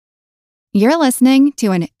You're listening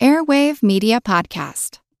to an Airwave Media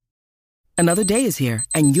Podcast. Another day is here,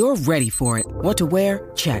 and you're ready for it. What to wear?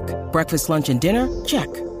 Check. Breakfast, lunch, and dinner? Check.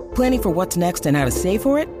 Planning for what's next and how to save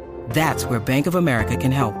for it? That's where Bank of America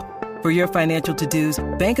can help. For your financial to-dos,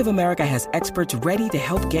 Bank of America has experts ready to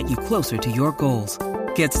help get you closer to your goals.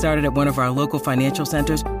 Get started at one of our local financial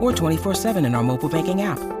centers or 24/7 in our mobile banking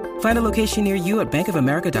app. Find a location near you at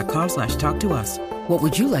bankofamerica.com/talktous. What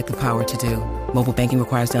would you like the power to do? Mobile banking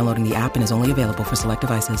requires downloading the app and is only available for select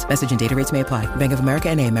devices. Message and data rates may apply. Bank of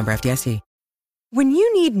America N.A., member FDIC. When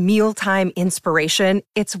you need mealtime inspiration,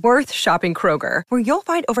 it's worth shopping Kroger, where you'll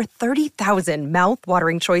find over 30,000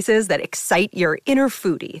 mouth-watering choices that excite your inner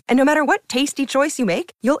foodie. And no matter what tasty choice you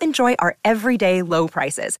make, you'll enjoy our everyday low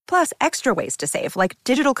prices, plus extra ways to save, like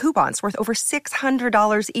digital coupons worth over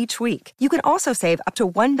 $600 each week. You can also save up to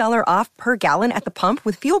 $1 off per gallon at the pump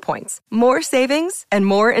with fuel points. More savings and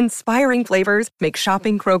more inspiring flavors make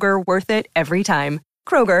shopping Kroger worth it every time.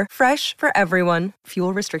 Kroger, fresh for everyone.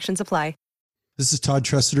 Fuel restrictions apply. This is Todd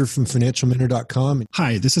Tresidder from financialmentor.com.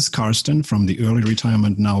 Hi, this is Karsten from the Early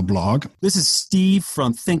Retirement Now blog. This is Steve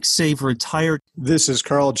from Think Save Retire. This is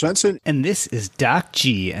Carl Jensen. And this is Doc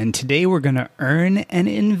G. And today we're going to earn and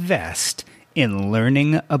invest in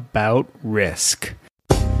learning about risk.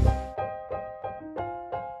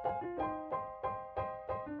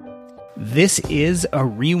 This is a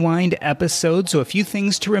rewind episode, so a few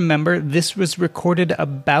things to remember. This was recorded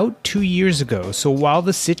about 2 years ago, so while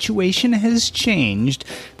the situation has changed,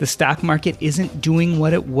 the stock market isn't doing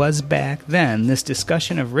what it was back then. This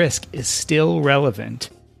discussion of risk is still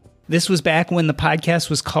relevant. This was back when the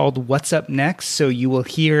podcast was called What's Up Next, so you will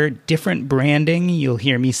hear different branding. You'll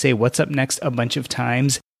hear me say What's Up Next a bunch of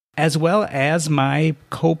times, as well as my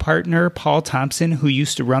co-partner, Paul Thompson, who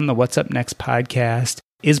used to run the What's Up Next podcast,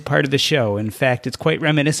 is part of the show. In fact, it's quite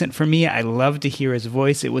reminiscent for me. I love to hear his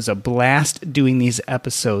voice. It was a blast doing these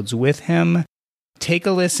episodes with him. Take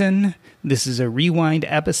a listen. This is a rewind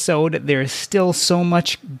episode. There's still so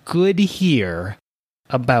much good here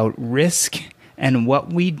about risk and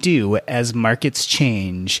what we do as markets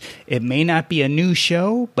change. It may not be a new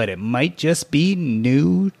show, but it might just be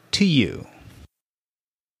new to you.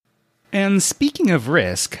 And speaking of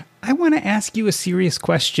risk, I want to ask you a serious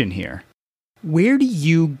question here. Where do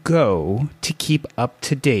you go to keep up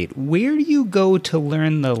to date? Where do you go to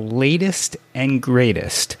learn the latest and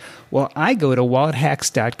greatest? Well, I go to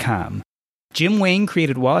wallethacks.com. Jim Wayne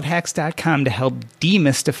created wallethacks.com to help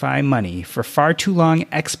demystify money. For far too long,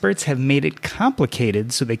 experts have made it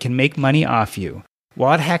complicated so they can make money off you.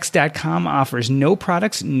 Wallethacks.com offers no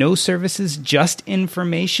products, no services, just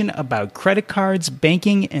information about credit cards,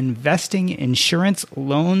 banking, investing, insurance,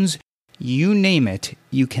 loans. You name it,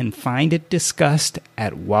 you can find it discussed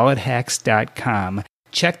at wallethacks.com.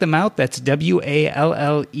 Check them out. That's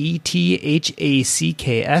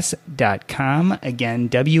wallethacks.com. Again,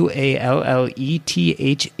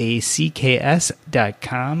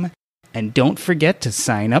 wallethacks.com. And don't forget to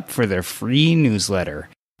sign up for their free newsletter.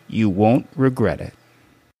 You won't regret it.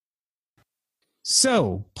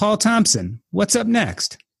 So, Paul Thompson, what's up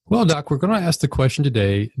next? Well, Doc, we're going to ask the question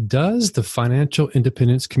today, does the financial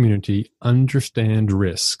independence community understand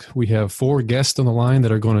risk? We have 4 guests on the line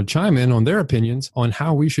that are going to chime in on their opinions on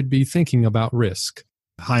how we should be thinking about risk.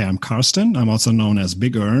 Hi, I'm Karsten. I'm also known as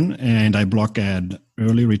Big ERN, and I blog at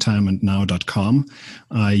earlyretirementnow.com.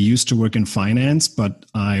 I used to work in finance, but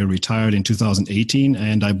I retired in 2018,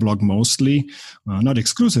 and I blog mostly, not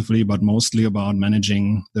exclusively, but mostly about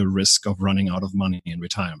managing the risk of running out of money in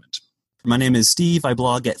retirement. My name is Steve. I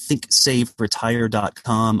blog at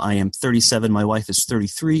thinksaveretire.com. I am 37. My wife is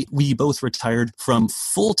 33. We both retired from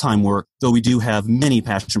full-time work, though we do have many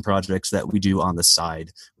passion projects that we do on the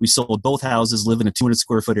side. We sold both houses, live in a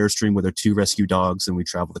 200-square-foot Airstream with our 2 rescue dogs, and we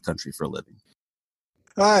travel the country for a living.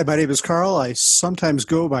 Hi, my name is Carl. I sometimes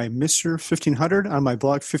go by Mr. 1500 on my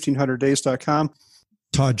blog, 1500days.com.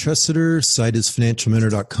 Todd Tresidder, site is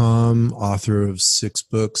financialmentor.com, author of 6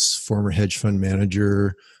 books, former hedge fund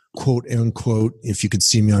manager, quote unquote, if you could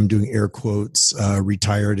see me, I'm doing air quotes,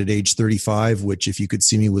 retired at age 35, which if you could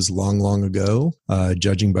see me was long, long ago,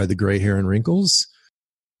 judging by the gray hair and wrinkles.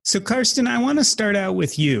 So Karsten, I want to start out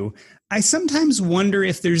with you. I sometimes wonder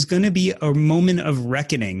if there's going to be a moment of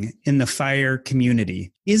reckoning in the FIRE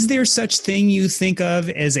community. Is there such thing you think of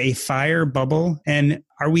as a FIRE bubble? And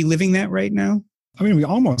are we living that right now? I mean, we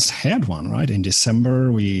almost had one, right? In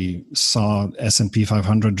December, we saw S&P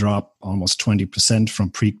 500 drop almost 20%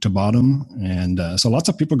 from peak to bottom. And so lots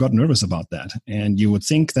of people got nervous about that. And you would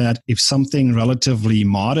think that if something relatively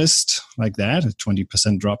modest like that, a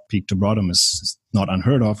 20% drop peak to bottom is not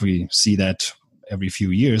unheard of. We see that every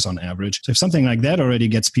few years on average. So if something like that already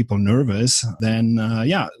gets people nervous, then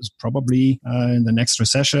it's probably in the next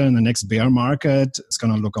recession, the next bear market, it's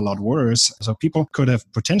going to look a lot worse. So people could have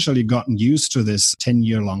potentially gotten used to this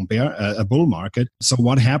 10-year-long bull market. So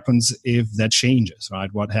what happens if that changes,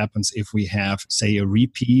 right? What happens if we have, say, a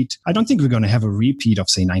repeat? I don't think we're going to have a repeat of,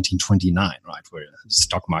 say, 1929, right, where the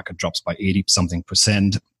stock market drops by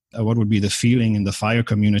 80-something%. What would be the feeling in the FIRE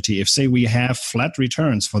community if, say, we have flat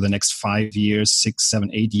returns for the next 5 years, 6,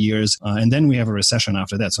 7, 8 years, and then we have a recession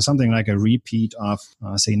after that? So something like a repeat of,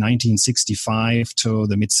 say, 1965 to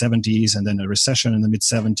the mid-70s, and then a recession in the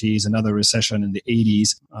mid-70s, another recession in the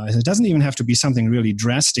 80s. It doesn't even have to be something really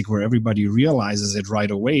drastic where everybody realizes it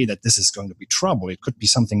right away that this is going to be trouble. It could be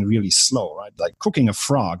something really slow, right? Like cooking a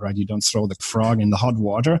frog, right? You don't throw the frog in the hot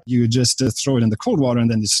water. You just throw it in the cold water,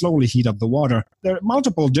 and then you slowly heat up the water. There are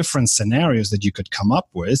multiple different scenarios that you could come up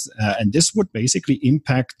with, and this would basically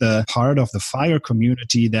impact the part of the FIRE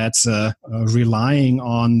community that's relying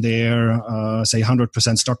on their, say,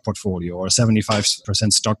 100% stock portfolio or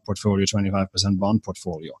 75% stock portfolio, 25% bond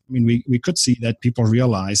portfolio. I mean, we could see that people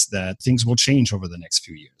realize that things will change over the next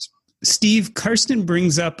few years. Steve, Karsten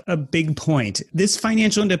brings up a big point. This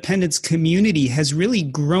financial independence community has really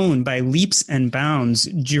grown by leaps and bounds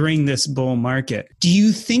during this bull market. Do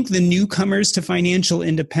you think the newcomers to financial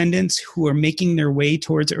independence who are making their way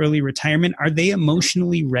towards early retirement, are they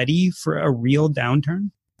emotionally ready for a real downturn?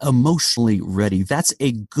 Emotionally ready? That's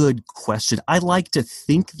a good question. I like to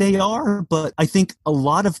think they are, but I think a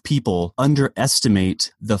lot of people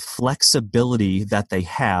underestimate the flexibility that they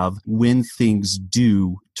have when things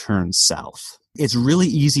do turn south. It's really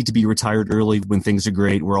easy to be retired early when things are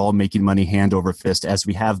great. We're all making money hand over fist, as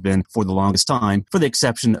we have been for the longest time, for the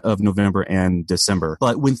exception of November and December.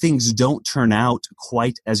 But when things don't turn out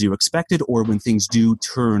quite as you expected, or when things do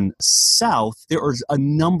turn south, there are a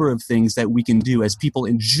number of things that we can do as people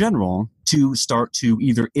in general to start to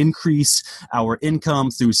either increase our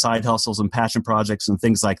income through side hustles and passion projects and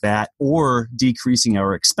things like that, or decreasing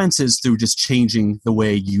our expenses through just changing the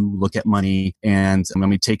way you look at money. And let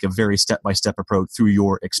me take a very step-by-step approach through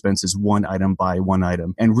your expenses, one item by one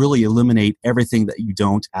item, and really eliminate everything that you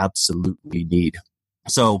don't absolutely need.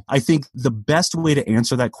 So I think the best way to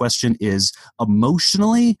answer that question is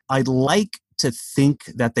emotionally, I'd like to think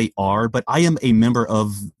that they are, but I am a member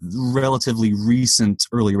of relatively recent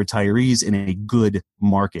early retirees in a good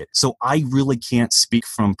market. So I really can't speak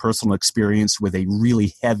from personal experience with a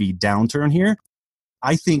really heavy downturn here.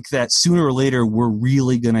 I think that sooner or later, we're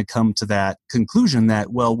really going to come to that conclusion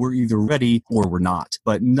that, well, we're either ready or we're not.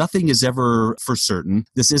 But nothing is ever for certain.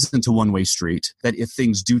 This isn't a one-way street. That if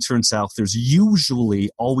things do turn south, there's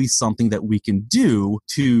usually always something that we can do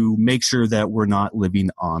to make sure that we're not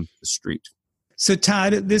living on the street. So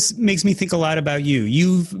Todd, this makes me think a lot about you.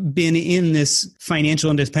 You've been in this financial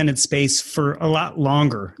independence space for a lot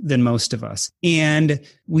longer than most of us. And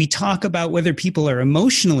we talk about whether people are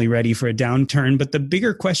emotionally ready for a downturn, but the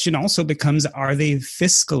bigger question also becomes, are they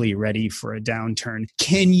fiscally ready for a downturn?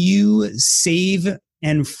 Can you save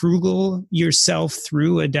and frugal yourself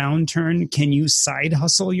through a downturn? Can you side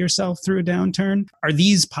hustle yourself through a downturn? Are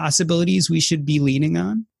these possibilities we should be leaning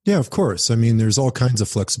on? Yeah, of course. I mean, there's all kinds of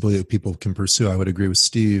flexibility that people can pursue. I would agree with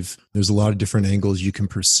Steve. There's a lot of different angles you can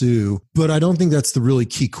pursue, but I don't think that's the really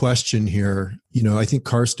key question here. You know, I think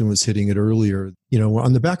Karsten was hitting it earlier. You know,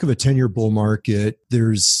 on the back of a 10-year bull market,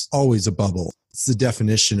 there's always a bubble. It's the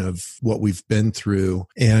definition of what we've been through.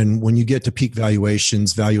 And when you get to peak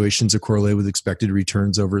valuations are correlated with expected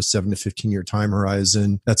returns over a 7 to 15-year time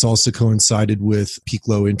horizon. That's also coincided with peak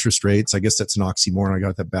low interest rates. I guess that's an oxymoron. I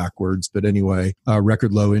got that backwards. But anyway,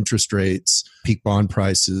 record low interest rates, peak bond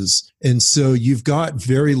prices. And so you've got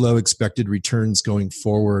very low expected returns going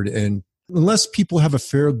forward. And unless people have a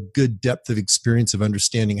fair good depth of experience of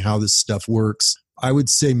understanding how this stuff works, I would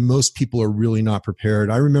say most people are really not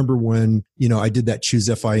prepared. I remember when, I did that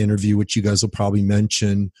Choose FI interview, which you guys will probably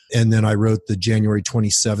mention. And then I wrote the January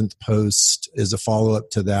 27th post as a follow-up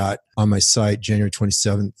to that on my site, January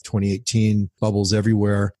 27th, 2018, bubbles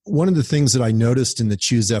everywhere. One of the things that I noticed in the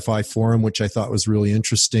Choose FI forum, which I thought was really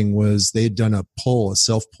interesting, was they had done a poll, a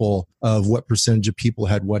self-poll of what percentage of people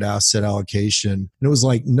had what asset allocation. And it was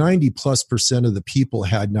like 90+% of the people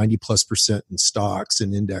had 90+% in stocks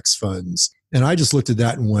and index funds. And I just looked at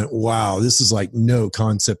that and went, wow, this is like no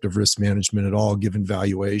concept of risk management at all, given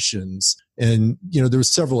valuations. And, there were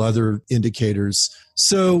several other indicators.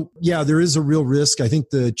 So yeah, there is a real risk. I think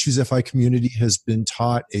the Choose FI community has been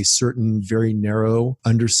taught a certain very narrow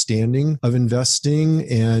understanding of investing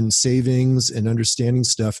and savings and understanding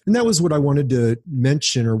stuff. And that was what I wanted to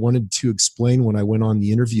mention or wanted to explain when I went on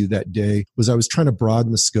the interview that day, was I was trying to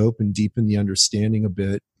broaden the scope and deepen the understanding a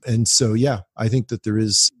bit. And so, yeah, I think that there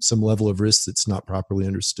is some level of risk that's not properly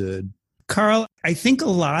understood. Carl, I think a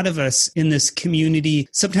lot of us in this community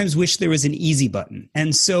sometimes wish there was an easy button.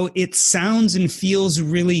 And so it sounds and feels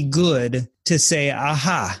really good to say,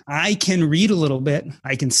 aha, I can read a little bit,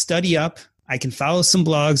 I can study up, I can follow some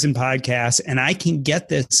blogs and podcasts, and I can get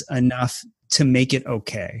this enough to make it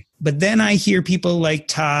okay. But then I hear people like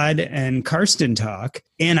Todd and Karsten talk,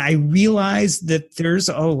 and I realize that there's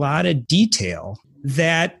a lot of detail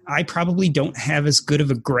that I probably don't have as good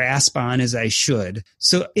of a grasp on as I should.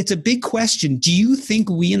 So it's a big question. Do you think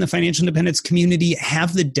we in the financial independence community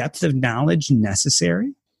have the depth of knowledge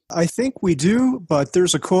necessary? I think we do, but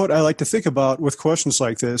there's a quote I like to think about with questions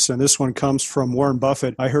like this, and this one comes from Warren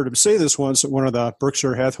Buffett. I heard him say this once at one of the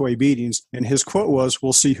Berkshire Hathaway meetings, and his quote was,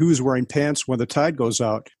 "We'll see who's wearing pants when the tide goes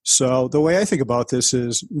out." So the way I think about this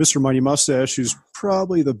is Mr. Money Mustache, who's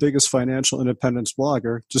probably the biggest financial independence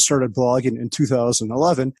blogger, just started blogging in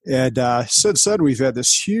 2011, and since then we've had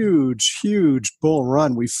this huge bull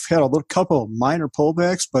run. We've had a couple minor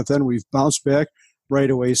pullbacks, but then we've bounced back right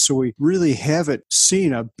away. So we really haven't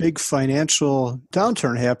seen a big financial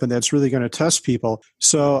downturn happen that's really going to test people.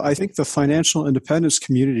 So I think the financial independence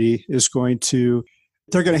community is they're going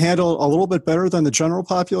to handle a little bit better than the general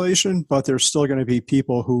population, but there's still going to be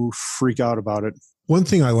people who freak out about it. One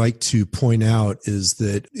thing I like to point out is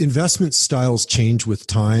that investment styles change with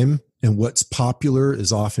time. And what's popular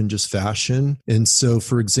is often just fashion. And so,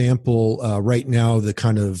 for example, right now, the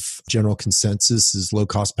kind of general consensus is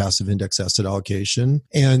low-cost passive index asset allocation.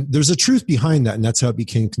 And there's a truth behind that, and that's how it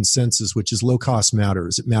became consensus, which is low cost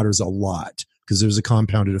matters. It matters a lot because there's a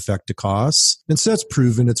compounded effect to costs. And so that's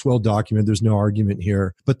proven. It's well documented. There's no argument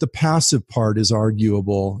here. But the passive part is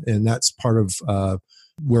arguable, and that's part of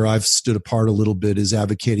where I've stood apart a little bit, is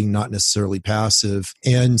advocating not necessarily passive.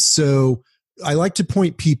 And so I like to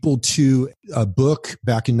point people to a book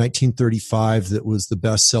back in 1935 that was the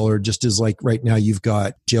bestseller, just as like right now you've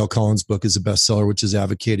got J.L. Collins' book is a bestseller, which is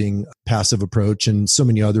advocating passive approach, and so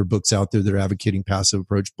many other books out there that are advocating passive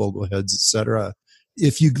approach, Bogleheads, et cetera.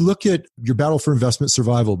 If you look at Your Battle for Investment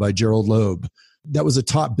Survival by Gerald Loeb, that was a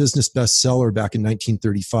top business bestseller back in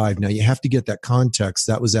 1935. Now, you have to get that context.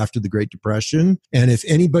 That was after the Great Depression. And if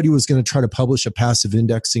anybody was going to try to publish a passive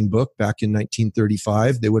indexing book back in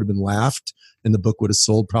 1935, they would have been laughed, and the book would have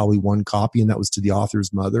sold probably one copy, and that was to the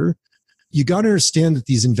author's mother. You got to understand that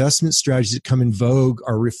these investment strategies that come in vogue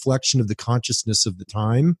are a reflection of the consciousness of the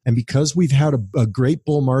time. And because we've had a great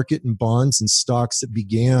bull market in bonds and stocks that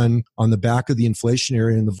began on the back of the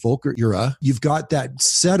inflationary and the Volcker era, you've got that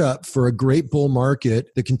setup for a great bull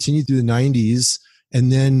market that continued through the 90s. And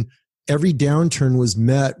then every downturn was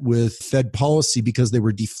met with Fed policy because they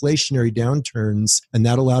were deflationary downturns, and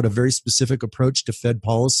that allowed a very specific approach to Fed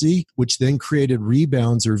policy, which then created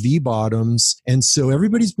rebounds or V-bottoms. And so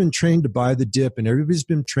everybody's been trained to buy the dip, and everybody's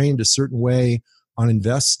been trained a certain way on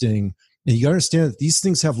investing. And you got to understand that these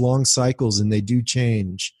things have long cycles and they do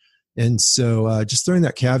change. And so just throwing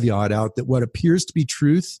that caveat out that what appears to be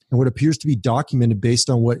truth and what appears to be documented based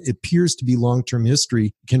on what appears to be long-term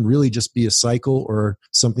history can really just be a cycle or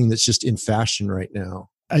something that's just in fashion right now.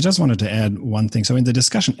 I just wanted to add one thing. So in the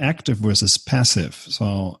discussion, active versus passive.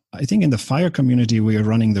 So I think in the FIRE community, we are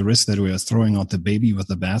running the risk that we are throwing out the baby with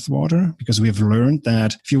the bathwater, because we have learned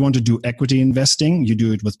that if you want to do equity investing, you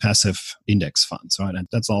do it with passive index funds, right? And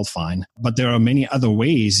that's all fine. But there are many other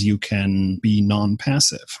ways you can be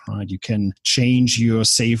non-passive, right? You can change your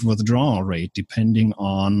safe withdrawal rate depending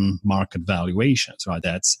on market valuations, right?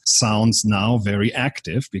 That sounds now very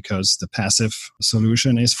active because the passive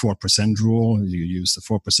solution is 4% rule. You use the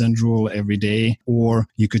 4% rule every day, or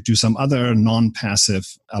you could do some other non-passive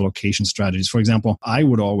allocation strategies. For example, I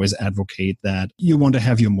would always advocate that you want to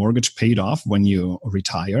have your mortgage paid off when you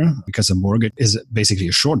retire, because a mortgage is basically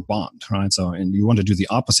a short bond, right? So, and you want to do the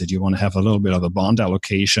opposite. You want to have a little bit of a bond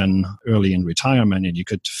allocation early in retirement, and you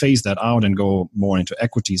could phase that out and go more into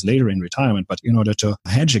equities later in retirement. But in order to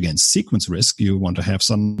hedge against sequence risk, you want to have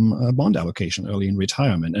some bond allocation early in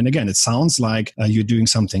retirement. And again, it sounds like you're doing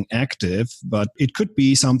something active, but it could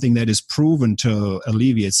be something that is proven to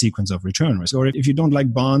alleviate sequence of return risk. Or if you don't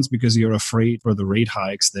like bonds because you're afraid for the rate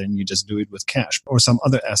hikes, then you just do it with cash or some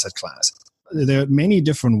other asset class. there are many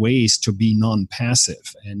different ways to be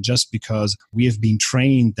non-passive. And just because we have been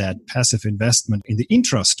trained that passive investment in the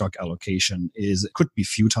intra-stock allocation could be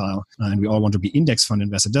futile, and we all want to be index fund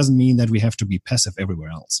investors, doesn't mean that we have to be passive everywhere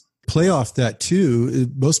else. Play off that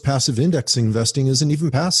too. Most passive index investing isn't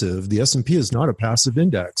even passive. The S&P is not a passive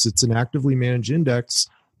index. It's an actively managed index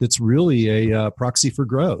that's really a proxy for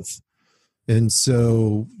growth. And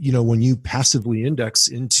so, when you passively index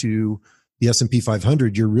into the S&P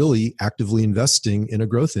 500, you're really actively investing in a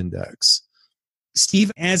growth index.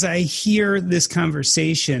 Steve, as I hear this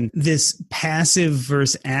conversation, this passive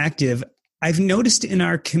versus active, I've noticed in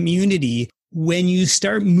our community, when you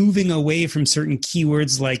start moving away from certain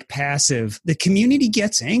keywords like passive, the community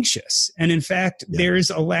gets anxious. And in fact, there's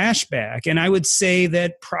a lashback. And I would say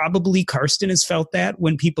that probably Karsten has felt that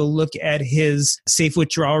when people look at his safe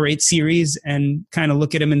withdrawal rate series and kind of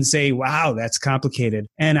look at him and say, wow, that's complicated.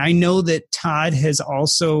 And I know that Todd has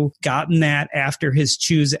also gotten that after his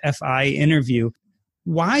Choose FI interview.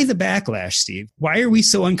 Why the backlash, Steve? Why are we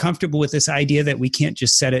so uncomfortable with this idea that we can't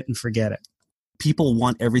just set it and forget it? People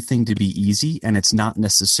want everything to be easy, and it's not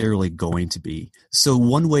necessarily going to be. So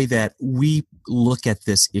one way that we look at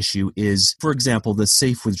this issue is, for example, the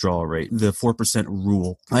safe withdrawal rate, the 4%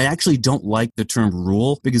 rule. I actually don't like the term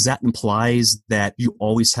rule because that implies that you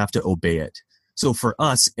always have to obey it. So for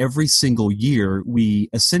us, every single year, we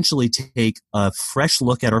essentially take a fresh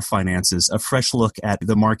look at our finances, a fresh look at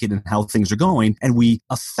the market and how things are going, and we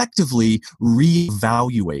effectively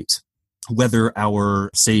reevaluate whether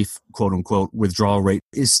our safe, quote unquote, withdrawal rate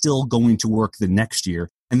is still going to work the next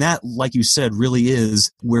year. And that, like you said, really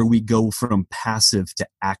is where we go from passive to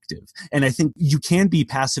active. And I think you can be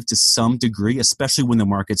passive to some degree, especially when the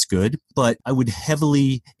market's good. But I would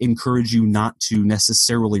heavily encourage you not to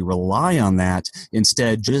necessarily rely on that.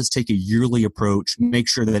 Instead, just take a yearly approach. Make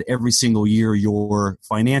sure that every single year your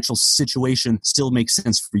financial situation still makes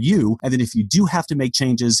sense for you. And then if you do have to make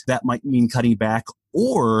changes, that might mean cutting back,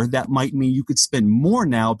 or that might mean you could spend more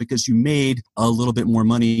now because you made a little bit more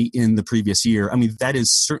money in the previous year. I mean, that is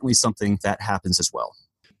certainly something that happens as well.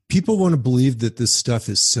 People want to believe that this stuff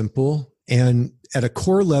is simple. And at a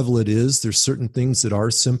core level, it is. There's certain things that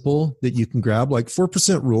are simple that you can grab. Like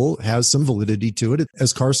 4% rule has some validity to it.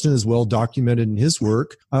 As Karsten has well documented in his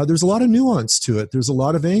work, there's a lot of nuance to it. There's a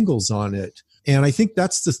lot of angles on it. And I think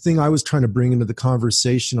that's the thing I was trying to bring into the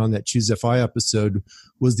conversation on that Choose FI episode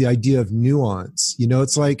was the idea of nuance.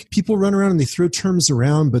 It's like people run around and they throw terms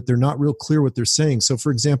around, but they're not real clear what they're saying. So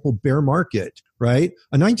for example, bear market, right?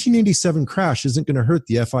 A 1987 crash isn't going to hurt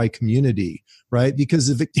the FI community, right? Because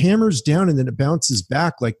if it hammers down and then it bounces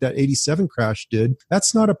back like that 87 crash did,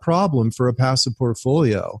 that's not a problem for a passive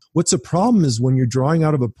portfolio. What's a problem is when you're drawing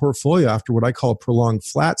out of a portfolio after what I call a prolonged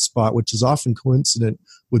flat spot, which is often coincident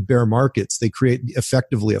with bear markets. They create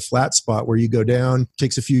effectively a flat spot where you go down,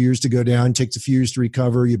 takes a few years to go down, takes a few years to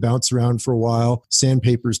recover, you bounce around for a while,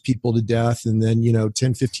 sandpapers people to death, and then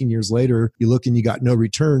 10, 15 years later, you look and you got no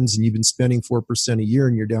returns and you've been spending 4% a year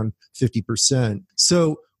and you're down 50%.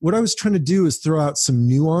 So what I was trying to do is throw out some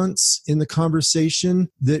nuance in the conversation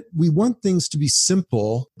that we want things to be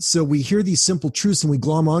simple. So we hear these simple truths and we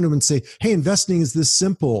glom onto them and say, hey, investing is this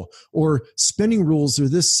simple, or spending rules are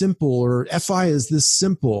this simple, or FI is this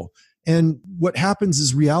simple. And what happens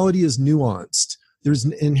is reality is nuanced. There's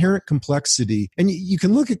an inherent complexity. And you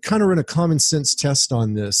can look at kind of run a common sense test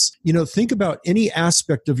on this. Think about any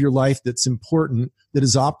aspect of your life that's important that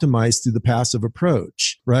is optimized through the passive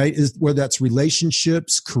approach, right? Whether that's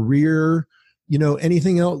relationships, career,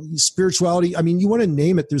 anything else, spirituality. I mean, you want to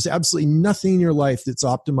name it. There's absolutely nothing in your life that's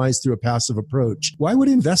optimized through a passive approach. Why would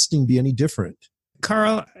investing be any different?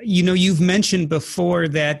 Carl, you've mentioned before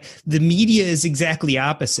that the media is exactly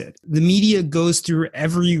opposite. The media goes through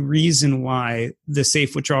every reason why the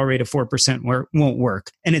safe withdrawal rate of 4% won't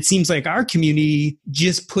work. And it seems like our community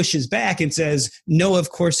just pushes back and says, no,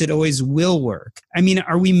 of course it always will work. I mean,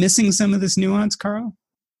 are we missing some of this nuance, Carl?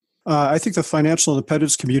 I think the financial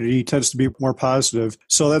independence community tends to be more positive.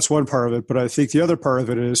 So that's one part of it. But I think the other part of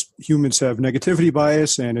it is humans have negativity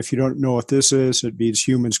bias. And if you don't know what this is, it means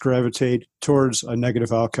humans gravitate towards a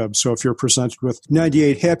negative outcome. So if you're presented with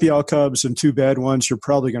 98 happy outcomes and 2 bad ones, you're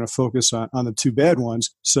probably going to focus on the 2 bad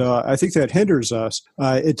ones. So I think that hinders us.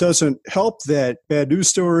 It doesn't help that bad news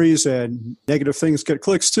stories and negative things get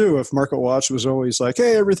clicks too. If Market Watch was always like,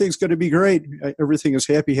 hey, everything's going to be great, everything is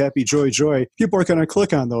happy, happy, joy, joy, people are going to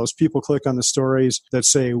click on those. People click on the stories that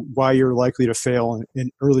say why you're likely to fail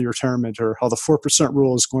in early retirement or how the 4%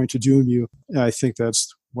 rule is going to doom you. And I think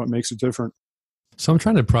that's what makes it different. So I'm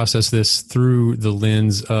trying to process this through the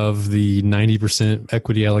lens of the 90%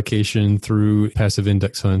 equity allocation through passive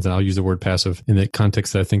index funds. And I'll use the word passive in the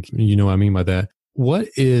context that I think you know what I mean by that. What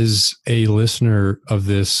is a listener of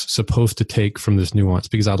this supposed to take from this nuance?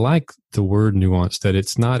 Because I like the word nuance, that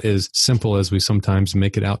it's not as simple as we sometimes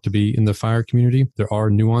make it out to be in the FIRE community. There are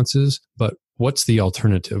nuances, but what's the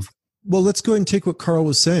alternative? Well, let's go ahead and take what Carl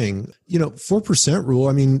was saying. 4% rule,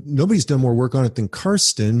 I mean, nobody's done more work on it than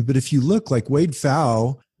Karsten, but if you look, like Wade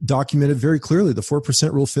Pfau documented very clearly, the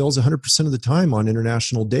 4% rule fails 100% of the time on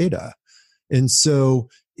international data. And so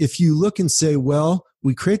if you look and say, well,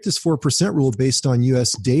 we create this 4% rule based on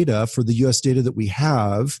U.S. data for the U.S. data that we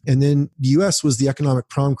have. And then the U.S. was the economic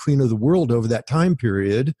prom queen of the world over that time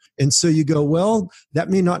period. And so you go, well, that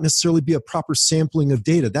may not necessarily be a proper sampling of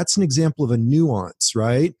data. That's an example of a nuance,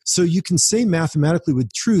 right? So you can say mathematically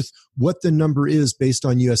with truth what the number is based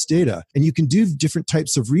on U.S. data. And you can do different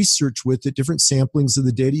types of research with it, different samplings of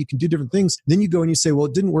the data. You can do different things. Then you go and you say, well,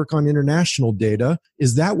 it didn't work on international data.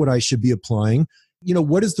 Is that what I should be applying?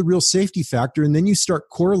 What is the real safety factor? And then you start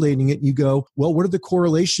correlating it and you go, well, what are the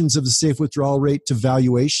correlations of the safe withdrawal rate to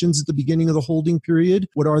valuations at the beginning of the holding period?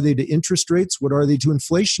 What are they to interest rates? What are they to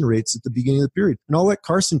inflation rates at the beginning of the period? And I'll let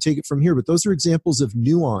Karsten take it from here, but those are examples of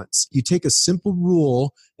nuance. You take a simple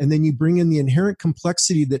rule and then you bring in the inherent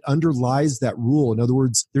complexity that underlies that rule. In other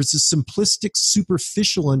words, there's a simplistic,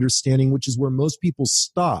 superficial understanding, which is where most people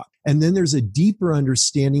stop. And then there's a deeper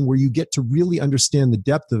understanding where you get to really understand the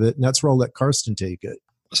depth of it. And that's where I'll let Karsten take it.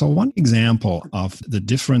 So one example of the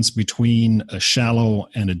difference between a shallow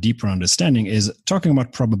and a deeper understanding is talking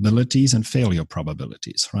about probabilities and failure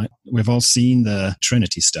probabilities, right? We've all seen the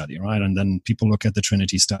Trinity study, right? And then people look at the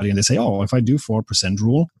Trinity study and they say, oh, if I do 4%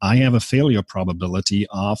 rule, I have a failure probability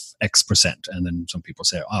of X%. And then some people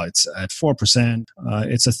say, oh, it's at 4%,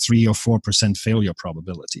 it's a 3 or 4% failure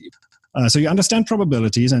probability. So you understand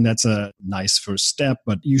probabilities, and that's a nice first step,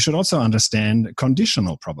 but you should also understand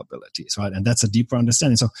conditional probabilities, right? And that's a deeper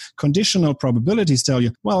understanding. So conditional probabilities tell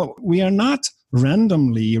you, well, we are not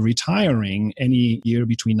randomly retiring any year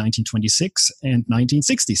between 1926 and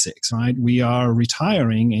 1966, right? We are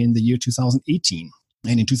retiring in the year 2018.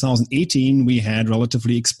 And in 2018, we had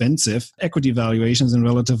relatively expensive equity valuations and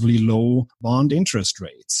relatively low bond interest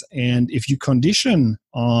rates. And if you condition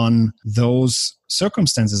on those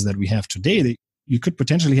circumstances that we have today, you could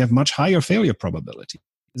potentially have much higher failure probability.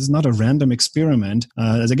 This is not a random experiment.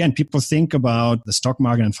 As again, people think about the stock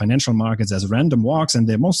market and financial markets as random walks, and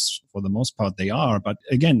for the most part, they are. But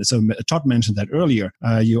again, so Todd mentioned that earlier.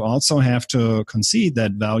 You also have to concede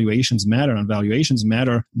that valuations matter, and valuations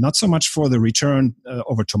matter not so much for the return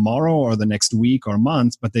over tomorrow or the next week or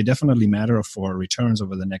month, but they definitely matter for returns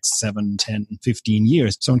over the next 7, 10, 15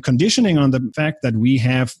 years. So in conditioning on the fact that we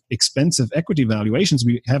have expensive equity valuations,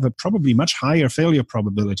 we have a probably much higher failure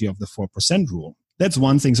probability of the 4% rule. That's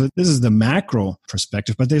one thing. So this is the macro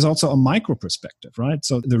perspective, but there's also a micro perspective, right?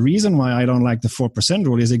 So the reason why I don't like the 4%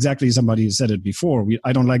 rule is exactly somebody said it before.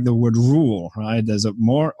 I don't like the word rule, right? There's a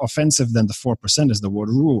more offensive than the 4% is the word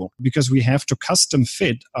rule, because we have to custom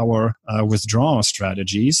fit our withdrawal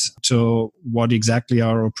strategies to what exactly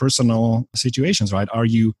are our personal situations, right? Are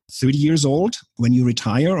you 30 years old when you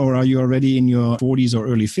retire, or are you already in your 40s or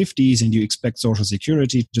early 50s and you expect Social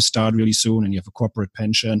Security to start really soon and you have a corporate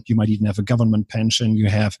pension? You might even have a government pension. You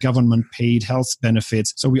have government paid health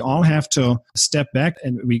benefits. So we all have to step back,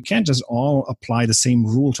 and we can't just all apply the same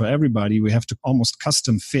rule to everybody. We have to almost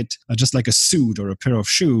custom fit, just like a suit or a pair of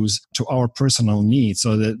shoes, to our personal needs.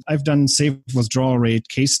 So that I've done safe withdrawal rate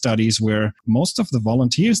case studies where most of the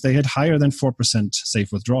volunteers, they had higher than 4%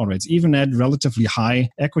 safe withdrawal rates, even at relatively high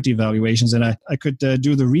equity valuations. And I could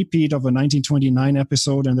do the repeat of a 1929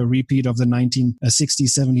 episode and the repeat of the 1960s,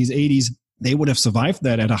 70s, 80s. They would have survived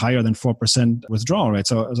that at a higher than 4% withdrawal rate.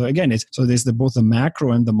 So again, there's both the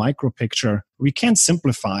macro and the micro picture. We can't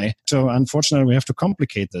simplify. So unfortunately, we have to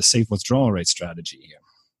complicate the safe withdrawal rate strategy here.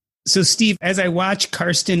 So, Steve, as I watch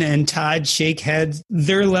Karsten and Todd shake heads,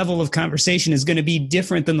 their level of conversation is going to be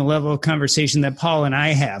different than the level of conversation that Paul and I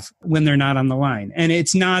have when they're not on the line. And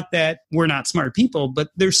it's not that we're not smart people, but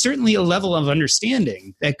there's certainly a level of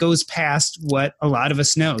understanding that goes past what a lot of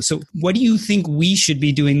us know. So what do you think we should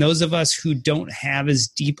be doing, those of us who don't have as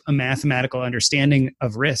deep a mathematical understanding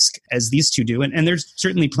of risk as these two do? And there's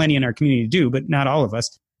certainly plenty in our community to do, but not all of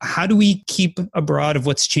us. How do we keep abroad of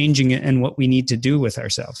what's changing and what we need to do with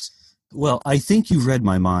ourselves? Well, I think you read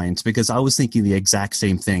my mind because I was thinking the exact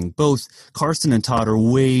same thing. Both Karsten and Todd are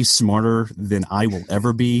way smarter than I will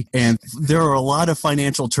ever be. And there are a lot of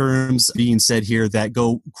financial terms being said here that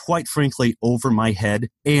go, quite frankly, over my head.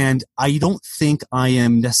 And I don't think I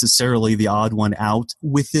am necessarily the odd one out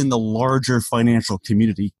within the larger financial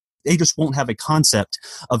community. They just won't have a concept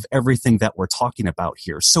of everything that we're talking about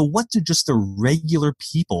here. So what do just the regular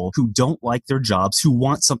people who don't like their jobs, who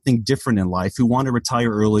want something different in life, who want to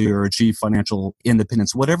retire early or achieve financial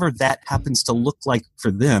independence, whatever that happens to look like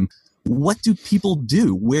for them, what do people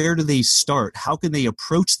do? Where do they start? How can they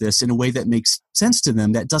approach this in a way that makes sense to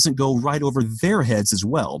them, that doesn't go right over their heads as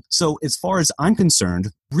well? So as far as I'm concerned,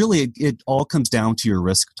 really it all comes down to your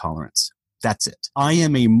risk tolerance. That's it. I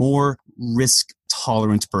am a more risk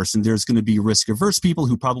tolerant person. There's going to be risk averse people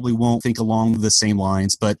who probably won't think along the same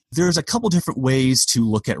lines, but there's a couple different ways to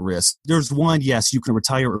look at risk. There's one, yes, you can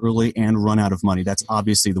retire early and run out of money. That's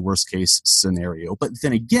obviously the worst case scenario. But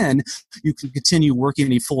then again, you can continue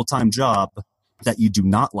working a full-time job that you do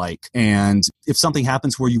not like. And if something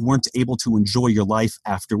happens where you weren't able to enjoy your life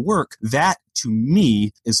after work, that to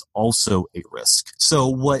me is also a risk. So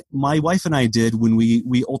what my wife and I did when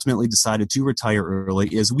we ultimately decided to retire early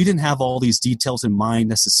is we didn't have all these details in mind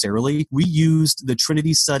necessarily. We used the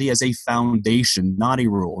Trinity study as a foundation, not a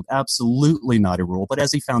rule, absolutely not a rule, but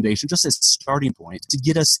as a foundation, just as a starting point to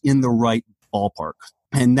get us in the right ballpark.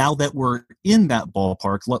 And now that we're in that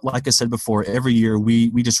ballpark, like I said before, every year we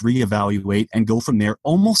just reevaluate and go from there,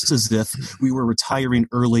 almost as if we were retiring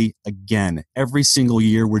early again. Every single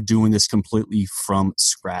year we're doing this completely from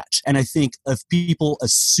scratch. And I think if people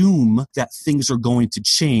assume that things are going to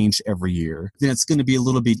change every year, then it's going to be a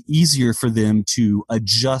little bit easier for them to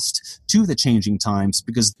adjust to the changing times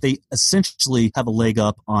because they essentially have a leg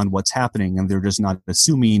up on what's happening, and they're just not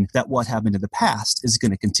assuming that what happened in the past is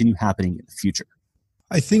going to continue happening in the future.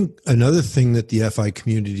 I think another thing that the FI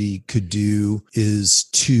community could do is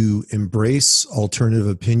to embrace alternative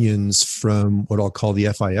opinions from what I'll call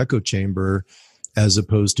the FI echo chamber, as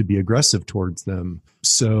opposed to be aggressive towards them.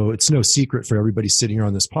 So it's no secret for everybody sitting here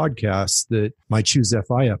on this podcast that my Choose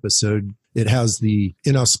FI episode, it has the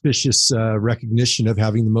inauspicious recognition of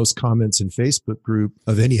having the most comments in Facebook group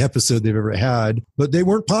of any episode they've ever had, but they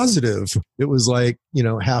weren't positive. It was like,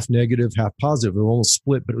 half negative, half positive. It almost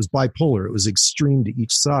split, but it was bipolar. It was extreme to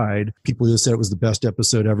each side. People either said it was the best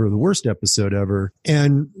episode ever, or the worst episode ever.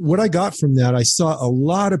 And what I got from that, I saw a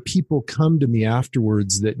lot of people come to me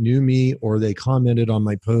afterwards that knew me, or they commented on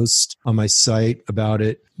my post on my site about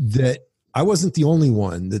it, that I wasn't the only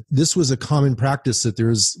one, that this was a common practice, that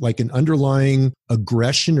there's like an underlying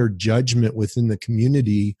aggression or judgment within the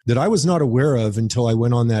community that I was not aware of until I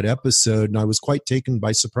went on that episode. And I was quite taken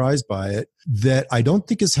by surprise by it, that I don't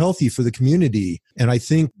think is healthy for the community. And I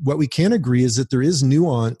think what we can agree is that there is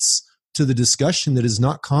nuance to the discussion that is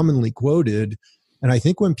not commonly quoted. And I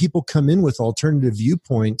think when people come in with alternative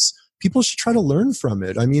viewpoints, people should try to learn from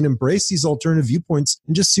it. I mean, embrace these alternative viewpoints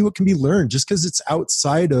and just see what can be learned. Just because it's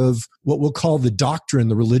outside of what we'll call the doctrine,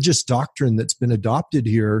 the religious doctrine that's been adopted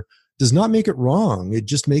here, does not make it wrong. It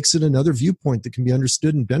just makes it another viewpoint that can be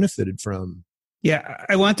understood and benefited from. Yeah,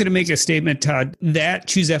 I wanted to make a statement, Todd. That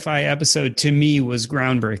Choose FI episode to me was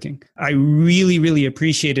groundbreaking. I really, really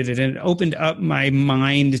appreciated it. And it opened up my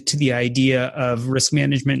mind to the idea of risk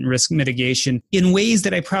management and risk mitigation in ways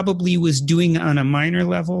that I probably was doing on a minor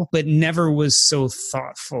level, but never was so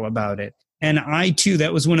thoughtful about it. And I too,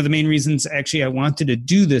 that was one of the main reasons actually I wanted to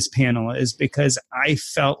do this panel, is because I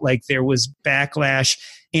felt like there was backlash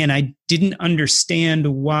and I didn't understand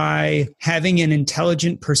why having an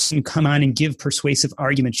intelligent person come on and give persuasive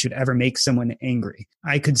arguments should ever make someone angry.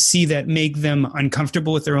 I could see that make them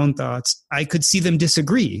uncomfortable with their own thoughts. I could see them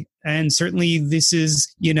disagree. And certainly this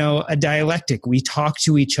is, a dialectic. We talk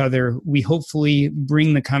to each other. We hopefully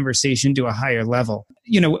bring the conversation to a higher level.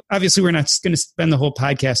 Obviously we're not going to spend the whole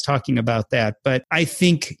podcast talking about that, but I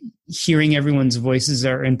think hearing everyone's voices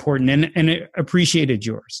are important, and I appreciated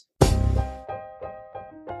yours.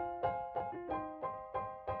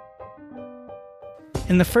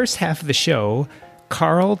 In the first half of the show,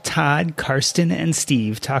 Carl, Todd, Karsten, and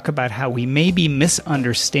Steve talk about how we may be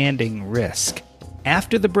misunderstanding risk.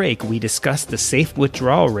 After the break, we discuss the safe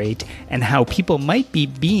withdrawal rate and how people might be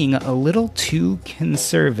being a little too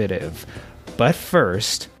conservative. But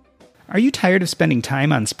first, are you tired of spending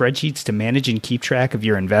time on spreadsheets to manage and keep track of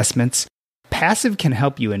your investments? Passive can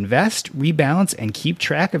help you invest, rebalance, and keep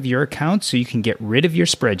track of your accounts so you can get rid of your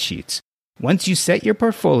spreadsheets. Once you set your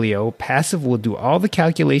portfolio, Passive will do all the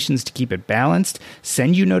calculations to keep it balanced,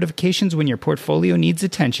 send you notifications when your portfolio needs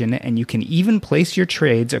attention, and you can even place your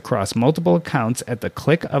trades across multiple accounts at the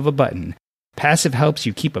click of a button. Passive helps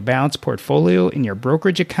you keep a balanced portfolio in your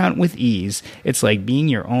brokerage account with ease. It's like being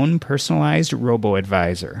your own personalized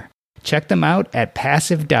robo-advisor. Check them out at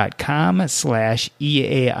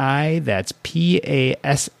passive.com/EAI. That's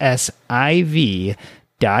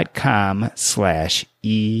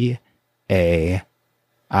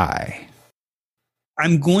PASSIV.com/EAI.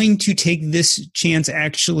 I'm going to take this chance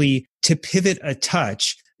actually to pivot a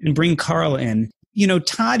touch and bring Carl in. You know,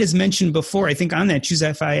 Todd has mentioned before, I think on that Choose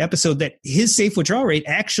FI episode, that his safe withdrawal rate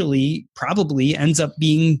actually probably ends up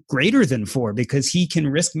being greater than 4 because he can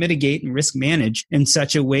risk mitigate and risk manage in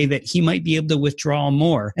such a way that he might be able to withdraw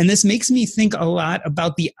more. And this makes me think a lot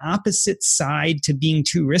about the opposite side to being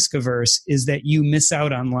too risk averse, is that you miss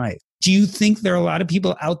out on life. Do you think there are a lot of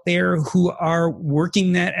people out there who are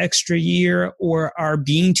working that extra year or are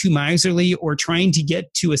being too miserly or trying to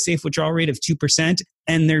get to a safe withdrawal rate of 2%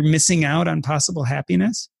 and they're missing out on possible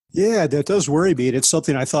happiness? Yeah, that does worry me. It's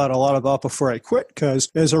something I thought a lot about before I quit because,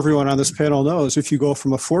 as everyone on this panel knows, if you go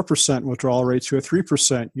from a 4% withdrawal rate to a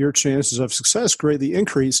 3%, your chances of success greatly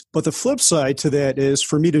increase. But the flip side to that is,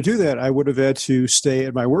 for me to do that, I would have had to stay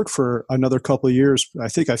at my work for another couple of years. I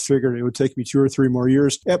think I figured it would take me 2 or 3 more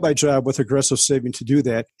years at my job with aggressive saving to do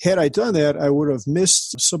that. Had I done that, I would have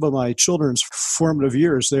missed some of my children's formative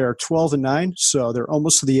years. They are 12 and 9, so they're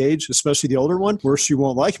almost to the age, especially the older one, where she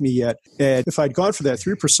won't like me yet. And if I'd gone for that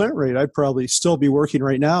 3% rate, I'd probably still be working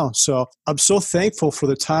right now. So I'm so thankful for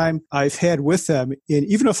the time I've had with them. And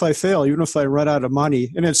even if I fail, even if I run out of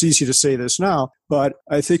money, and it's easy to say this now, but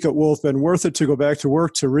I think it will have been worth it to go back to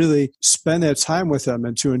work to really spend that time with them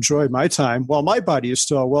and to enjoy my time while my body is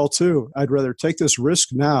still well too. I'd rather take this risk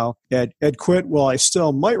now and quit while I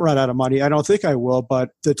still might run out of money. I don't think I will, but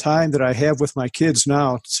the time that I have with my kids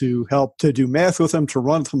now to help to do math with them, to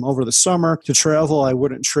run with them over the summer, to travel, I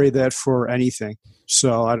wouldn't trade that for anything.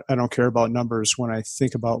 So I don't care about numbers when I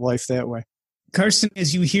think about life that way. Carson,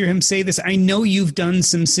 as you hear him say this, I know you've done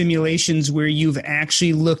some simulations where you've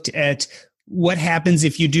actually looked at what happens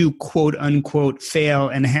if you do quote unquote fail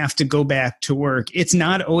and have to go back to work. It's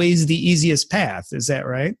not always the easiest path. Is that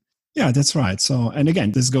right? Yeah, that's right. So, and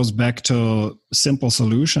again, this goes back to simple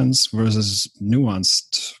solutions versus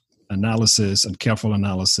nuanced analysis and careful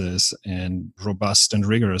analysis and robust and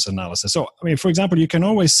rigorous analysis. So, I mean, for example, you can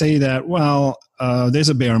always say that, well, there's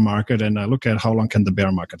a bear market and I look at how long can the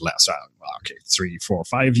bear market last. Okay, 3, 4,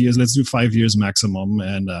 5 years. Let's do 5 years maximum,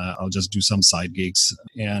 and I'll just do some side gigs.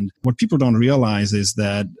 And what people don't realize is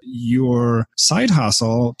that your side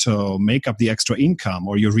hustle to make up the extra income,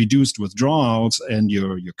 or your reduced withdrawals and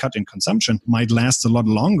your cut in consumption, might last a lot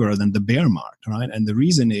longer than the bear market, right? And the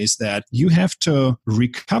reason is that you have to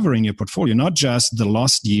recover in your portfolio not just the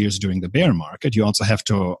lost years during the bear market. You also have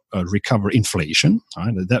to recover inflation.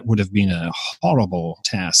 Right? That would have been a horrible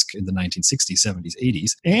task in the 1960s, 70s,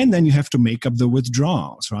 80s. And then you have to make up the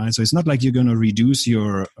withdrawals, right? So it's not like you're going to reduce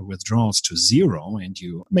your withdrawals to zero. And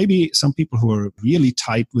maybe some people who are really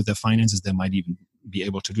tight with their finances, they might even be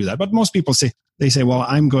able to do that. But most people say, well,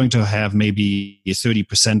 I'm going to have maybe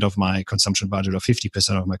 30% of my consumption budget or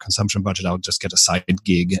 50% of my consumption budget. I'll just get a side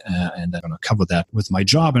gig and I'm going to cover that with my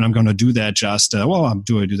job. And I'm going to do that just,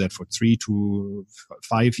 do I do that for 3 to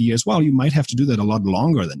 5 years? Well, you might have to do that a lot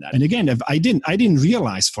longer than that. And again, if I didn't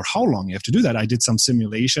realize for how long you have to do that. I did some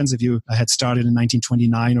simulations. If you had started in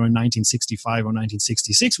 1929 or in 1965 or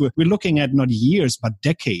 1966, we're looking at not years, but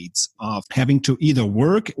decades of having to either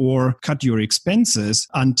work or cut your expenses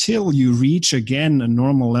until you reach again a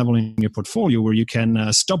normal level in your portfolio where you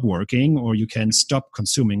can stop working or you can stop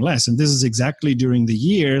consuming less. And this is exactly during the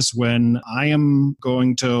years when I am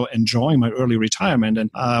going to enjoy my early retirement. And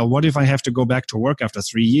what if I have to go back to work after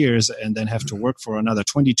 3 years and then have to work for another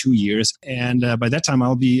 22 years? And by that time,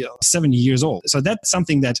 I'll be 70 years old. So that's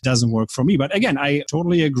something that doesn't work for me. But again, I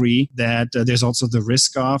totally agree that there's also the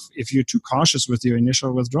risk of, if you're too cautious with your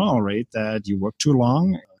initial withdrawal rate, that you work too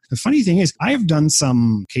long. The funny thing is, I've done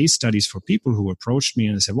some case studies for people who approached me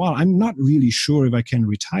and they said, well, I'm not really sure if I can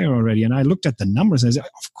retire already. And I looked at the numbers and I said,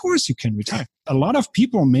 of course you can retire. A lot of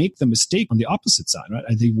people make the mistake on the opposite side, right?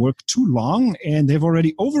 They work too long and they've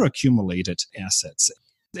already overaccumulated assets.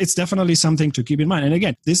 It's definitely something to keep in mind. And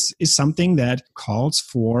again, this is something that calls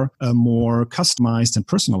for a more customized and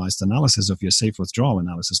personalized analysis of your safe withdrawal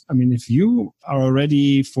analysis. I mean, if you are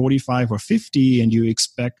already 45 or 50 and you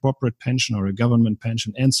expect corporate pension or a government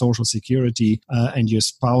pension and Social Security, and your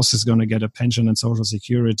spouse is going to get a pension and Social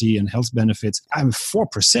Security and health benefits,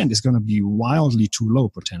 4% is going to be wildly too low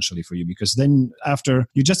potentially for you, because then after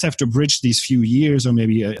you just have to bridge these few years or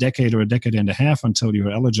maybe a decade or a decade and a half until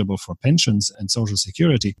you're eligible for pensions and Social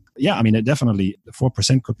Security. Yeah, I mean, definitely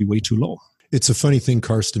 4% could be way too low. It's a funny thing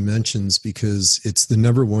Karsten mentions because it's the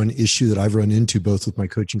number one issue that I've run into both with my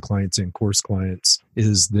coaching clients and course clients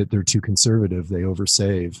is that they're too conservative. They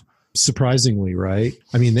oversave. Surprisingly, right?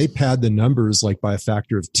 I mean, they pad the numbers like by a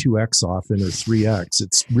factor of 2x often or 3x.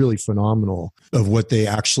 It's really phenomenal of what they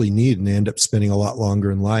actually need, and they end up spending a lot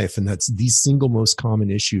longer in life. And that's the single most common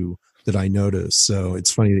issue that I notice. So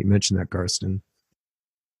it's funny that you mentioned that, Karsten.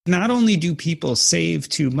 Not only do people save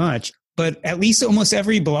too much, but at least almost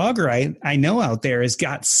every blogger I know out there has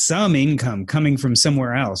got some income coming from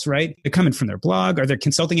somewhere else, right? They're coming from their blog or they're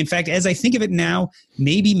consulting. In fact, as I think of it now,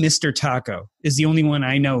 maybe Mr. Taco is the only one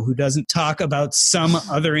I know who doesn't talk about some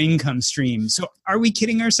other income stream. So are we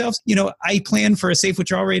kidding ourselves? I plan for a safe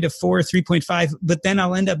withdrawal rate of 4 or 3.5, but then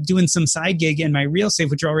I'll end up doing some side gig and my real safe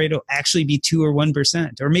withdrawal rate will actually be 2 or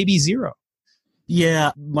 1% or maybe 0.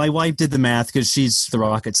 Yeah, my wife did the math because she's the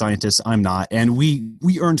rocket scientist. I'm not. And we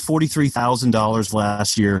earned $43,000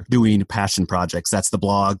 last year doing passion projects. That's the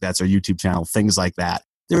blog. That's our YouTube channel, things like that.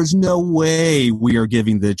 There's no way we are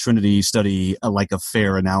giving the Trinity study a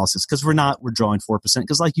fair analysis because we're drawing 4%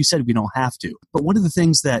 because like you said, we don't have to. But one of the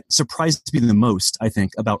things that surprised me the most, I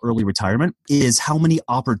think, about early retirement is how many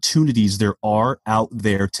opportunities there are out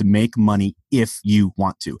there to make money if you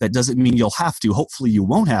want to. That doesn't mean you'll have to. Hopefully you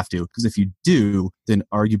won't have to, because if you do, then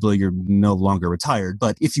arguably you're no longer retired.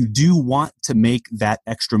 But if you do want to make that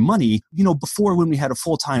extra money, before when we had a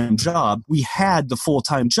full-time job, we had the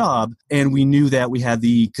full-time job and we knew that we had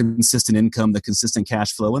the consistent income, the consistent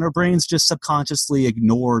cash flow, and our brains just subconsciously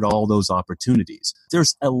ignored all those opportunities.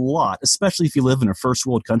 There's a lot, especially if you live in a first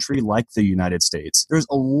world country like the United States, there's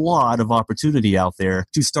a lot of opportunity out there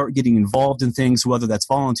to start getting involved in things, whether that's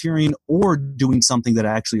volunteering or doing something that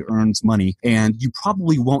actually earns money. And you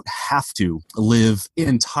probably won't have to live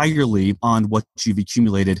entirely on what you've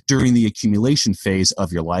accumulated during the accumulation phase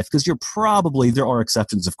of your life, because there are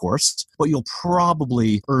exceptions, of course, but you'll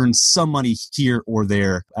probably earn some money here or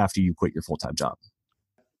there after you quit your full-time job.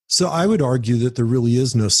 So I would argue that there really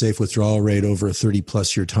is no safe withdrawal rate over a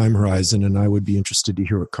 30-plus year time horizon, and I would be interested to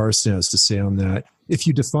hear what Karsten has to say on that. If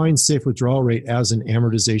you define safe withdrawal rate as an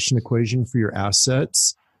amortization equation for your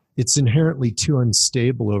assets, it's inherently too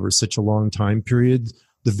unstable over such a long time period.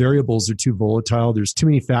 The variables are too volatile. There's too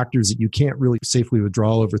many factors that you can't really safely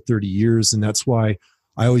withdraw over 30 years, and that's why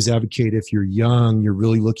I always advocate if you're young, you're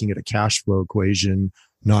really looking at a cash flow equation,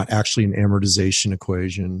 not actually an amortization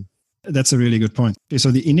equation. That's a really good point.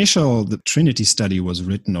 So the Trinity study was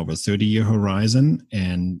written over a 30-year horizon,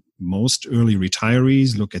 and most early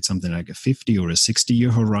retirees look at something like a 50 or a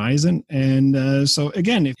 60-year horizon. And so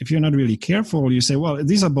again, if you're not really careful, you say, well,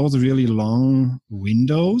 these are both really long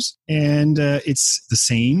windows and it's the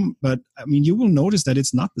same, but you will notice that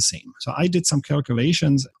it's not the same. So I did some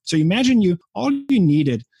calculations. So imagine all you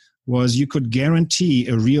needed was you could guarantee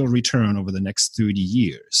a real return over the next 30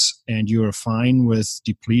 years and you're fine with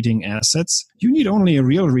depleting assets. You need only a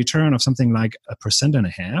real return of something like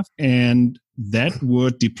 1.5%, and that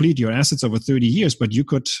would deplete your assets over 30 years, but you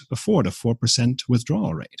could afford a 4%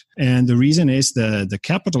 withdrawal rate. And the reason is the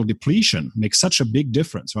capital depletion makes such a big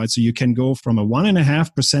difference, right? So you can go from a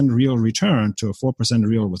 1.5% real return to a 4%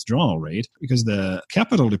 real withdrawal rate because the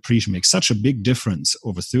capital depletion makes such a big difference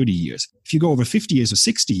over 30 years. If you go over 50 years or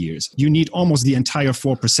 60 years, you need almost the entire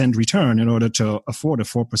 4% return in order to afford a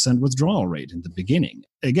 4% withdrawal rate in the beginning.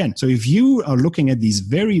 Again, so if you are looking at these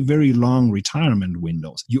very, very long retirement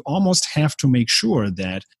windows, you almost have to make sure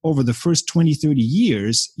that over the first 20, 30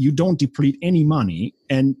 years, you don't deplete any money.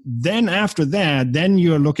 And then after that, then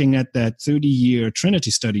you're looking at that 30-year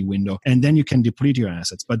Trinity study window, and then you can deplete your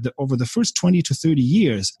assets. But over the first 20 to 30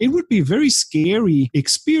 years, it would be a very scary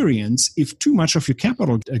experience if too much of your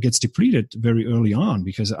capital gets depleted very early on,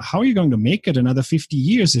 because how are you going to make it another 50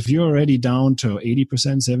 years if you're already down to 80%,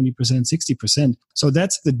 70%, 60%? So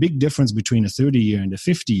that's the big difference between a 30-year and a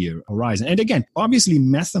 50-year horizon. And again, obviously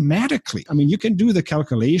mathematically, you can do the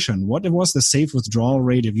calculation. What was the safe withdrawal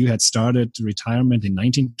rate if you had started retirement in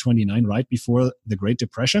 1929, right before the Great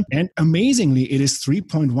Depression? And amazingly, it is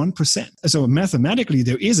 3.1%. So mathematically,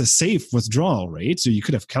 there is a safe withdrawal rate. So you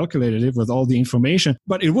could have calculated it with all the information,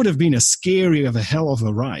 but it would have been a scary of a hell of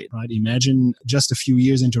a ride, right? Imagine just a few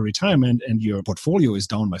years into retirement and your portfolio is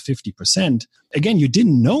down by 50%. Again, you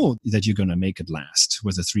didn't know that you're going to make it last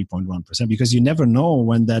with a 3.1% because you never know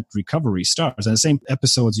when that recovery starts. And the same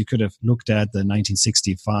episodes, you could have looked at the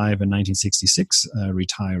 1965 and 1966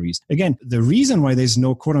 retirees. Again, the reason why they is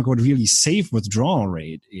no quote unquote really safe withdrawal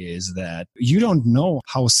rate is that you don't know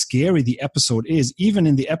how scary the episode is, even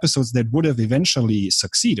in the episodes that would have eventually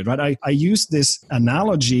succeeded, right? I use this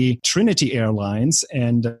analogy, Trinity Airlines,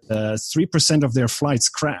 and 3% of their flights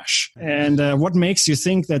crash. And what makes you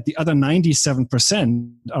think that the other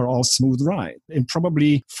 97% are all smooth ride? And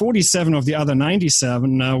probably 47 of the other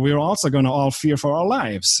 97, we're also going to all fear for our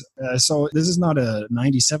lives. So this is not a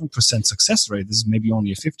 97% success rate. This is maybe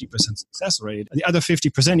only a 50% success rate. The other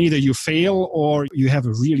 50%, either you fail or you have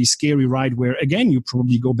a really scary ride where, again, you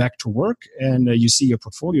probably go back to work and you see your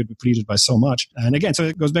portfolio depleted by so much. And again, so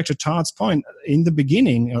it goes back to Todd's point. In the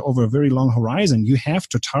beginning, over a very long horizon, you have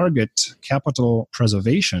to target capital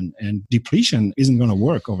preservation, and depletion isn't going to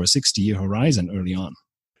work over a 60-year horizon early on.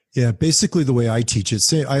 Yeah, basically the way I teach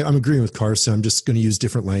it, I'm agreeing with Carson. I'm just going to use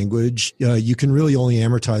different language. You can really only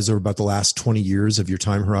amortize over about the last 20 years of your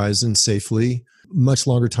time horizon safely. Much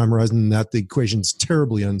longer time horizon than that, the equation's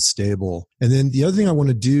terribly unstable. And then the other thing I want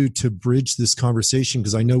to do to bridge this conversation,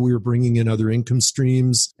 because I know we were bringing in other income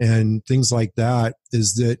streams and things like that,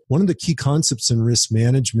 is that one of the key concepts in risk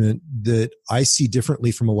management that I see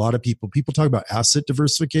differently from a lot of people talk about asset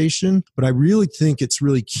diversification, but I really think it's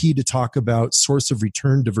really key to talk about source of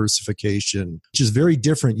return diversification, which is very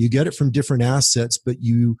different. You get it from different assets, but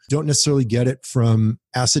you don't necessarily get it from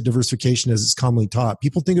asset diversification as it's commonly taught.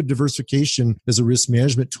 People think of diversification as a risk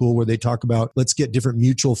management tool where they talk about, let's get different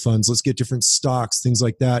mutual funds, let's get different stocks, things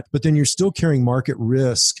like that. But then you're still carrying market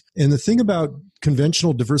risk. And the thing about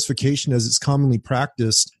conventional diversification as it's commonly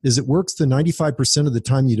practiced is it works the 95% of the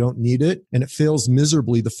time you don't need it, and it fails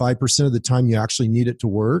miserably the 5% of the time you actually need it to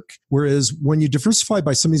work. Whereas when you diversify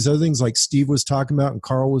by some of these other things like Steve was talking about and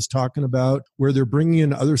Carl was talking about, where they're bringing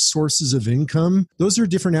in other sources of income, those are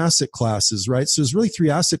different asset classes, right? So there's really three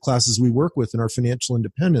asset classes we work with in our financial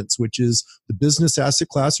independence, which is the business asset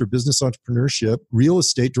class or business entrepreneurship, real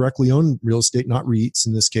estate, directly owned real estate, not REITs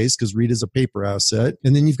in this case, because REIT is a paper asset.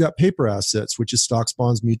 And then you've got paper assets, which is stocks,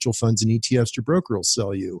 bonds, mutual funds, and ETFs your broker will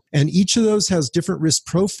sell you. And each of those has different risk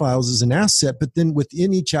profiles as an asset, but then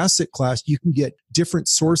within each asset class, you can get different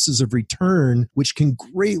sources of return, which can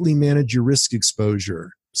greatly manage your risk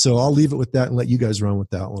exposure. So I'll leave it with that and let you guys run with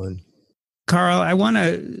that one. Carl, I want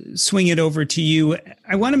to swing it over to you.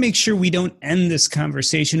 I want to make sure we don't end this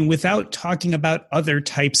conversation without talking about other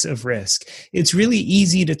types of risk. It's really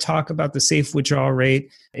easy to talk about the safe withdrawal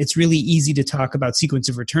rate. It's really easy to talk about sequence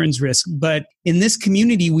of returns risk. But in this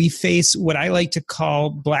community, we face what I like to call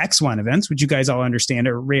black swan events, which you guys all understand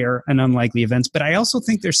are rare and unlikely events. But I also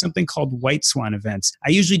think there's something called white swan events. I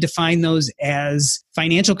usually define those as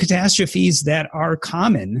financial catastrophes that are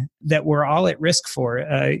common, that we're all at risk for.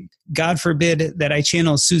 God forbid that I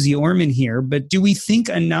channel Susie Orman here, but do we think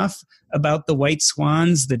enough about the white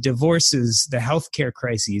swans, the divorces, the healthcare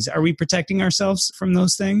crises? Are we protecting ourselves from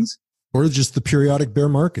those things? Or just the periodic bear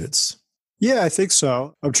markets? Yeah, I think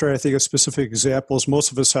so. I'm trying to think of specific examples.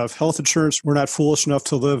 Most of us have health insurance. We're not foolish enough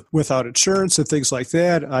to live without insurance and things like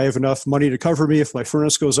that. I have enough money to cover me if my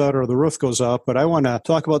furnace goes out or the roof goes out. But I want to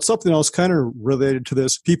talk about something else kind of related to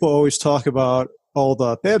this. People always talk about all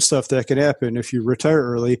the bad stuff that can happen if you retire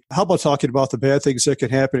early. How about talking about the bad things that can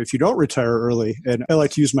happen if you don't retire early? And I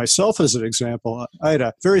like to use myself as an example. I had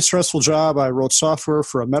a very stressful job. I wrote software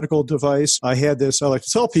for a medical device. I like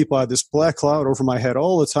to tell people I had this black cloud over my head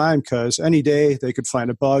all the time because any day they could find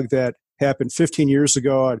a bug that happened 15 years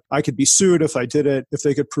ago. I could be sued if I did it. If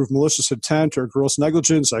they could prove malicious intent or gross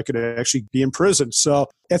negligence, I could actually be in prison. So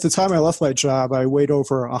at the time I left my job, I weighed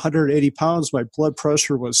over 180 pounds. My blood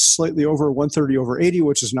pressure was slightly over 130/80,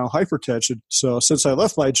 which is now hypertension. So since I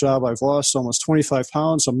left my job, I've lost almost 25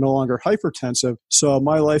 pounds. I'm no longer hypertensive. So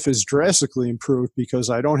my life is drastically improved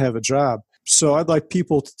because I don't have a job. So I'd like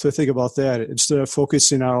people to think about that instead of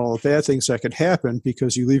focusing on all the bad things that could happen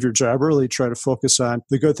because you leave your job early, try to focus on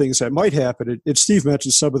the good things that might happen. And Steve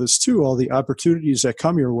mentioned some of this too, all the opportunities that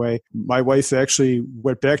come your way. My wife actually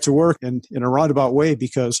went back to work in a roundabout way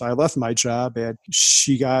because I left my job and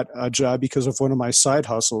she got a job because of one of my side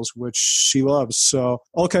hustles, which she loves. So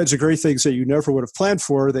all kinds of great things that you never would have planned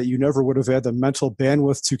for, that you never would have had the mental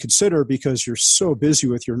bandwidth to consider because you're so busy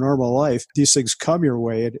with your normal life. These things come your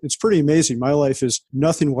way. And it's pretty amazing. My life is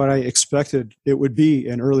nothing what I expected it would be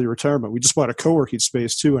in early retirement. We just bought a co-working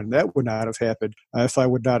space too, and that would not have happened if I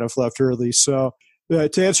would not have left early. So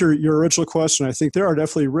to answer your original question, I think there are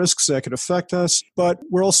definitely risks that could affect us, but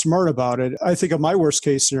we're all smart about it. I think of my worst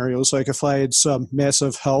case scenarios, like if I had some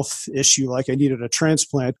massive health issue, like I needed a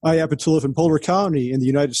transplant. I happen to live in Boulder County in the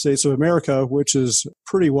United States of America, which is a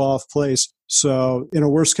pretty well-off place. So in a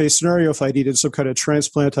worst case scenario, if I needed some kind of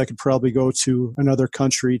transplant, I could probably go to another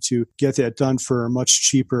country to get that done for much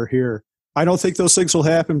cheaper here. I don't think those things will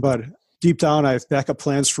happen, but deep down, I have backup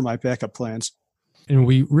plans for my backup plans. And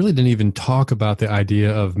we really didn't even talk about the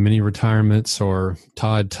idea of mini retirements, or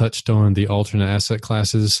Todd touched on the alternate asset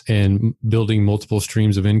classes and building multiple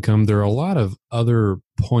streams of income. There are a lot of other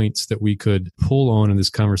points that we could pull on in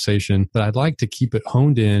this conversation, but I'd like to keep it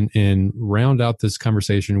honed in and round out this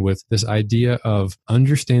conversation with this idea of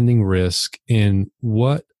understanding risk and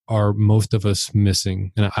what are most of us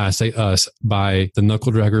missing. And I say us by the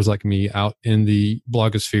knuckle draggers like me out in the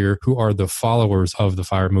blogosphere who are the followers of the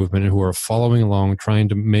FIRE movement and who are following along, trying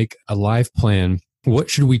to make a life plan. What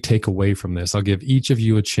should we take away from this? I'll give each of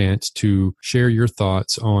you a chance to share your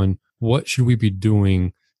thoughts on what should we be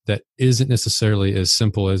doing that isn't necessarily as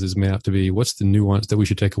simple as it's made out to be. What's the nuance that we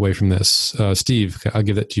should take away from this? Steve, I'll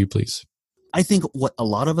give that to you, please. I think what a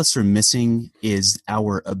lot of us are missing is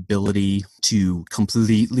our ability to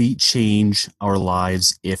completely change our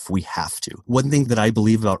lives if we have to. One thing that I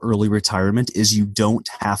believe about early retirement is you don't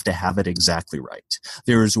have to have it exactly right.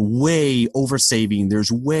 There's way oversaving,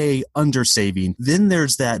 there's way undersaving, then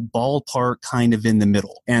there's that ballpark kind of in the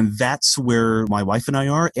middle. And that's where my wife and I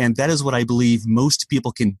are, and that is what I believe most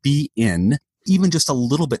people can be in. Even just a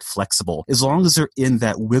little bit flexible. As long as they're in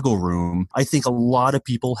that wiggle room, I think a lot of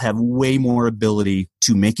people have way more ability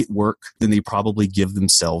to make it work than they probably give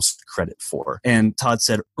themselves credit for. And Todd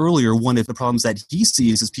said earlier, one of the problems that he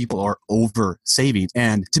sees is people are over saving.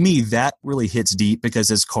 And to me, that really hits deep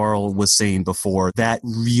because, as Carl was saying before, that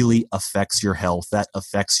really affects your health. That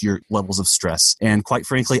affects your levels of stress. And quite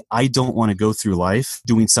frankly, I don't want to go through life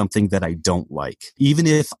doing something that I don't like. Even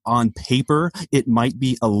if on paper, it might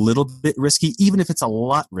be a little bit risky, even if it's a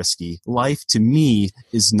lot risky, life to me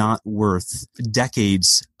is not worth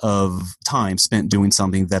decades of time spent doing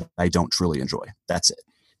something that I don't truly enjoy. That's it.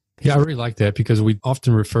 Yeah, I really like that because we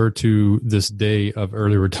often refer to this day of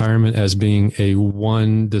early retirement as being a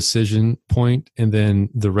one decision point, and then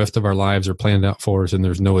the rest of our lives are planned out for us and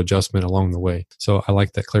there's no adjustment along the way. So I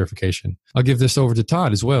like that clarification. I'll give this over to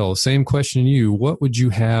Todd as well. Same question to you. What would you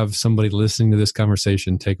have somebody listening to this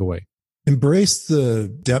conversation take away? Embrace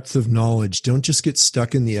the depth of knowledge. Don't just get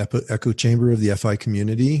stuck in the echo chamber of the FI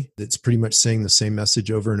community that's pretty much saying the same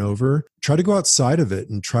message over and over. Try to go outside of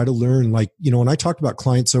it and try to learn. Like, when I talked about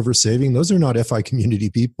clients over saving, those are not FI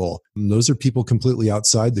community people. Those are people completely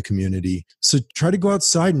outside the community. So try to go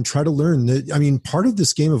outside and try to learn. Part of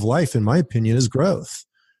this game of life, in my opinion, is growth.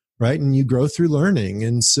 Right? And you grow through learning.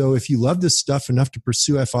 And so if you love this stuff enough to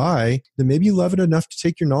pursue FI, then maybe you love it enough to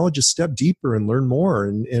take your knowledge a step deeper and learn more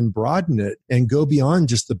and broaden it and go beyond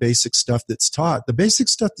just the basic stuff that's taught. The basic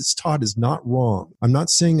stuff that's taught is not wrong. I'm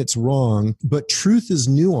not saying it's wrong, but truth is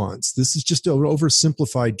nuanced. This is just an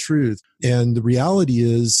oversimplified truth. And the reality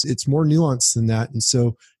is it's more nuanced than that. And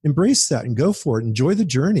so embrace that and go for it. Enjoy the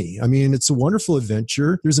journey. It's a wonderful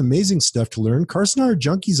adventure. There's amazing stuff to learn. Carson and I are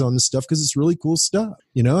junkies on this stuff because it's really cool stuff.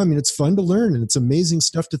 It's fun to learn and it's amazing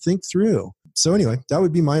stuff to think through. So anyway, that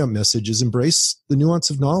would be my own message, is embrace the nuance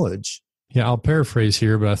of knowledge. Yeah, I'll paraphrase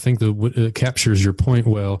here, but I think that what captures your point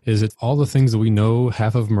well is that all the things that we know,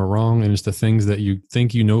 half of them are wrong, and it's the things that you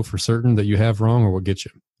think you know for certain that you have wrong or will get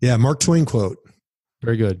you. Yeah, Mark Twain quote.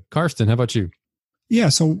 Very good. Karsten, how about you? Yeah,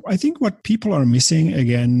 so I think what people are missing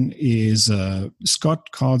again is,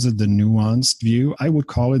 Scott calls it the nuanced view. I would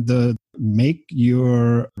call it the make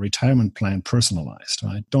your retirement plan personalized,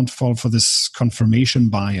 right? Don't fall for this confirmation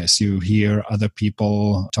bias. You hear other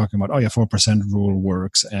people talking about, 4% rule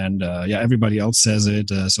works. And everybody else says it,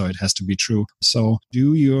 so it has to be true. So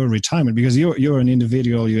do your retirement, because you're an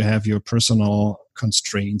individual, you have your personal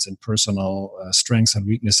constraints and personal strengths and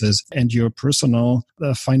weaknesses, and your personal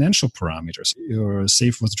financial parameters. Your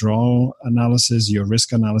safe withdrawal analysis, your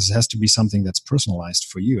risk analysis has to be something that's personalized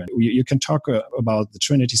for you. And you can talk about the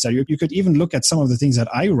Trinity study. You could even look at some of the things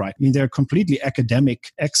that I write. They're completely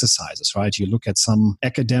academic exercises, right? You look at some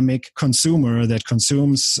academic consumer that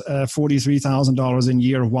consumes $43,000 in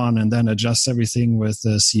year one and then adjusts everything with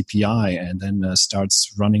CPI and then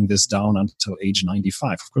starts running this down until age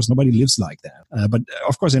 95. Of course, nobody lives like that. But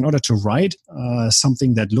of course, in order to write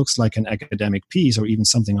something that looks like an academic piece or even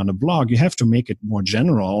something on a blog, you have to make it more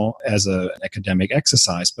general as an academic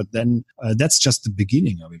exercise. But then that's just the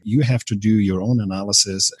beginning of it. You have to do your own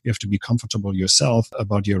analysis. You have to be comfortable yourself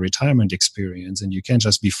about your retirement experience. And you can't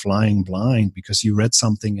just be flying blind because you read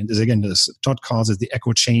something. And Todd calls it the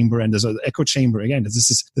echo chamber. And there's an echo chamber again.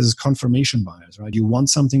 This is confirmation bias, right? You want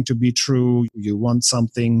something to be true. You want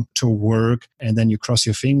something to work. And then you cross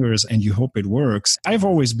your fingers and you hope it works. works. I've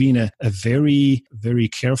always been a very, very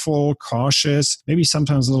careful, cautious, maybe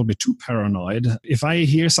sometimes a little bit too paranoid. If I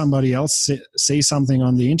hear somebody else say something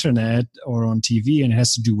on the internet or on TV and it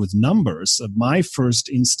has to do with numbers, my first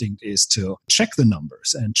instinct is to check the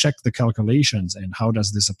numbers and check the calculations and how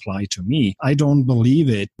does this apply to me. I don't believe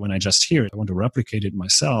it when I just hear it. I want to replicate it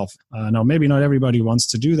myself. Now, maybe not everybody wants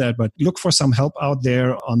to do that, but look for some help out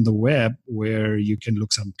there on the web where you can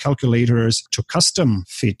look some calculators to custom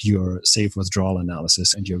fit your safe withdrawal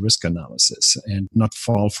analysis and your risk analysis and not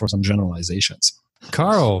fall for some generalizations.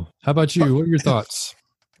 Carl, how about you? What are your thoughts?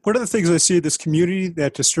 One of the things I see in this community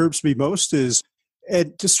that disturbs me most is,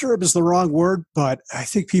 and disturb is the wrong word, but I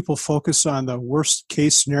think people focus on the worst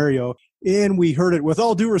case scenario. And we heard it with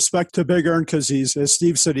all due respect to Big ERN, because he's, as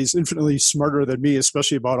Steve said, he's infinitely smarter than me,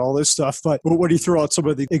 especially about all this stuff. But when he threw out some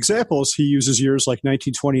of the examples, he uses years like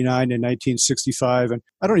 1929 and 1965. And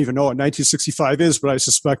I don't even know what 1965 is, but I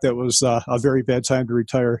suspect that was a very bad time to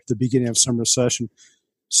retire at the beginning of some recession.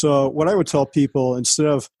 So what I would tell people, instead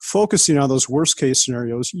of focusing on those worst case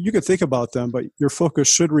scenarios, you could think about them, but your focus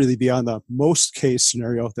should really be on the most case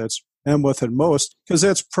scenario. That's M with and most, because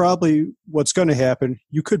that's probably what's going to happen.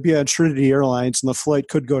 You could be on Trinity Airlines and the flight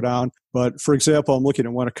could go down. But for example, I'm looking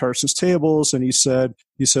at one of Carson's tables, and he says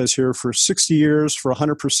here, for 60 years, for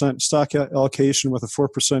 100% stock allocation with a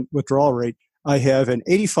 4% withdrawal rate, I have an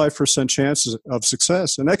 85% chance of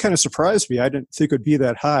success. And that kind of surprised me. I didn't think it would be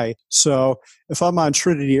that high. So if I'm on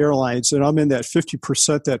Trinity Airlines and I'm in that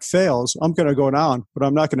 50% that fails, I'm going to go down, but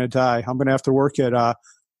I'm not going to die. I'm going to have to work at a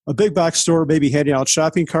big box store, maybe handing out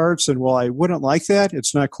shopping carts. And while I wouldn't like that,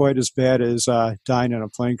 it's not quite as bad as dying in a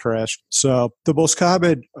plane crash. So the most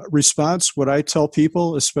common response, what I tell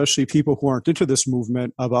people, especially people who aren't into this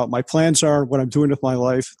movement, about my plans are, what I'm doing with my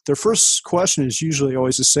life, their first question is usually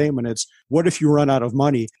always the same, and it's, what if you run out of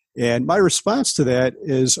money? And my response to that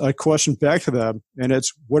is a question back to them, and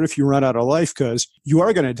it's, what if you run out of life? Because you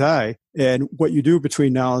are going to die, and what you do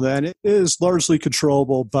between now and then is largely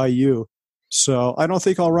controllable by you. So I don't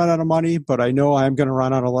think I'll run out of money, but I know I'm going to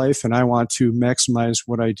run out of life, and I want to maximize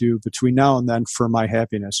what I do between now and then for my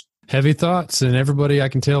happiness. Heavy thoughts, and everybody I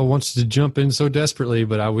can tell wants to jump in so desperately,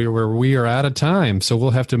 but we are out of time. So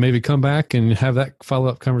we'll have to maybe come back and have that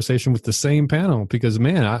follow-up conversation with the same panel, because,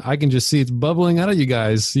 man, I can just see it's bubbling out of you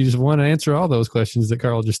guys. You just want to answer all those questions that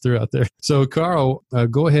Carl just threw out there. So, Carl,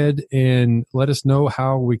 go ahead and let us know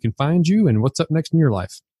how we can find you and what's up next in your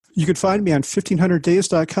life. You can find me on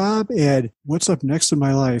 1500days.com, and what's up next in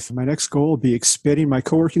my life? My next goal will be expanding my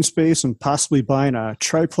co-working space and possibly buying a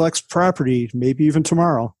triplex property, maybe even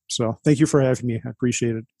tomorrow. So thank you for having me. I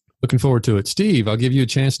appreciate it. Looking forward to it. Steve, I'll give you a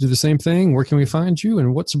chance to do the same thing. Where can we find you,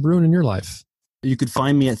 and what's brewing in your life? You could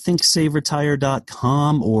find me at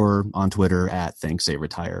thinksaveretire.com or on Twitter at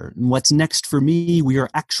thinksaveretire. And what's next for me? We are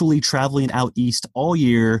actually traveling out east all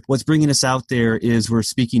year. What's bringing us out there is we're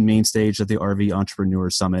speaking main stage at the RV Entrepreneur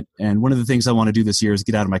Summit. And one of the things I want to do this year is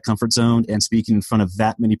get out of my comfort zone, and speaking in front of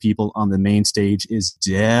that many people on the main stage is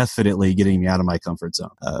definitely getting me out of my comfort zone.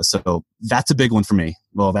 So that's a big one for me.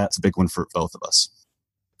 Well, that's a big one for both of us.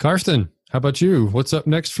 Karsten, how about you? What's up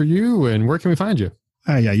next for you, and where can we find you?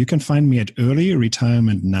 You can find me at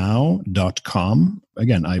earlyretirementnow.com.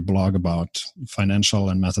 Again, I blog about financial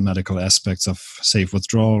and mathematical aspects of safe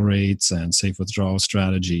withdrawal rates and safe withdrawal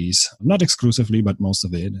strategies. Not exclusively, but most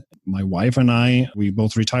of it. My wife and I, we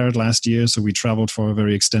both retired last year, so we traveled for a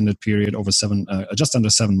very extended period, over just under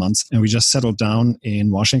 7 months. And we just settled down in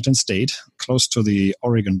Washington State, close to the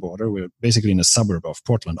Oregon border. We're basically in a suburb of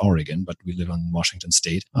Portland, Oregon, but we live in Washington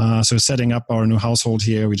State. So setting up our new household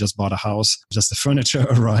here, we just bought a house. Just the furniture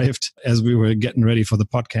arrived as we were getting ready for the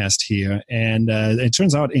podcast here. And it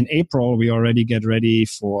turns out in April, we already get ready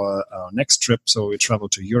for our next trip. So we travel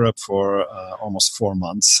to Europe for almost 4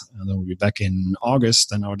 months. And then we'll be back in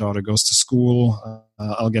August, and our daughter goes to school.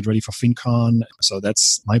 I'll get ready for FinCon. So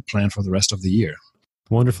that's my plan for the rest of the year.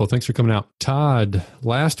 Wonderful. Thanks for coming out. Todd,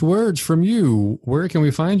 last words from you. Where can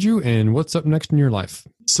we find you, and what's up next in your life?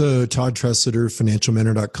 So Todd Tresidder,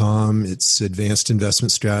 financialmentor.com. It's advanced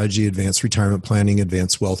investment strategy, advanced retirement planning,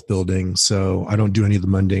 advanced wealth building. So I don't do any of the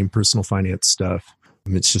mundane personal finance stuff.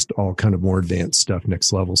 It's just all kind of more advanced stuff,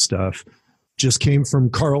 next level stuff. Just came from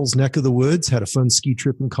Carl's neck of the woods, had a fun ski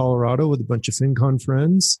trip in Colorado with a bunch of FinCon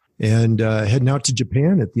friends, and heading out to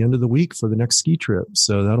Japan at the end of the week for the next ski trip.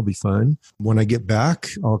 So that'll be fun. When I get back,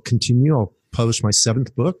 I'll publish my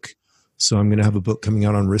 7th book. So I'm going to have a book coming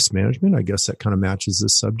out on risk management. I guess that kind of matches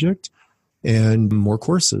this subject, and more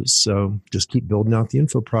courses. So just keep building out the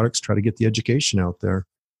info products, try to get the education out there.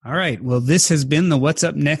 All right. Well, this has been the What's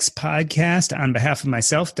Up Next podcast. On behalf of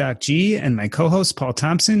myself, Doc G, and my co-host, Paul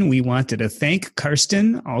Thompson, we wanted to thank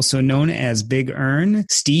Karsten, also known as Big ERN,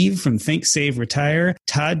 Steve from Think, Save, Retire,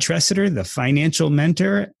 Todd Tresidder, the financial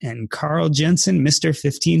mentor, and Carl Jensen, Mr.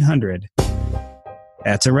 1500.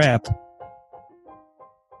 That's a wrap.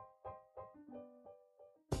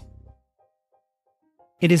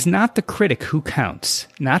 It is not the critic who counts,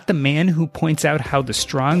 not the man who points out how the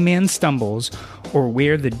strong man stumbles or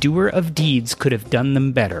where the doer of deeds could have done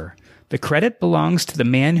them better. The credit belongs to the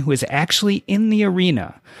man who is actually in the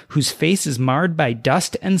arena, whose face is marred by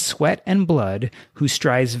dust and sweat and blood, who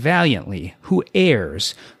strives valiantly, who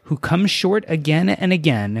errs, who comes short again and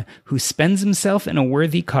again, who spends himself in a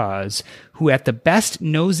worthy cause, who at the best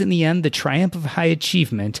knows in the end the triumph of high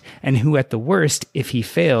achievement, and who at the worst, if he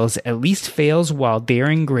fails, at least fails while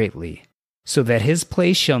daring greatly, so that his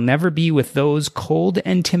place shall never be with those cold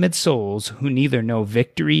and timid souls who neither know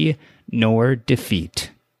victory nor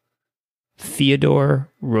defeat. Theodore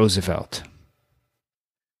Roosevelt.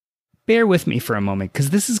 Bear with me for a moment, because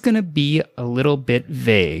this is going to be a little bit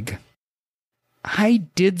vague. I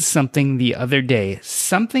did something the other day,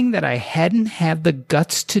 something that I hadn't had the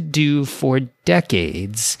guts to do for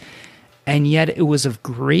decades, and yet it was of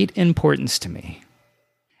great importance to me.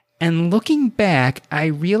 And looking back, I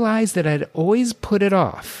realized that I'd always put it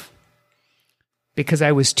off because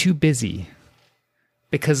I was too busy.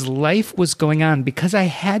 Because life was going on, because I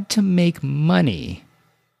had to make money.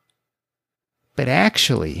 But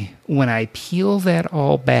actually, when I peel that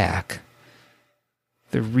all back,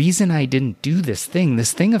 the reason I didn't do this thing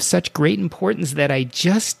of such great importance that I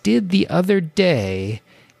just did the other day,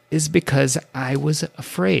 is because I was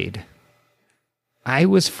afraid. I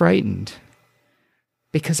was frightened.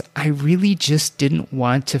 Because I really just didn't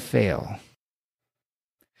want to fail.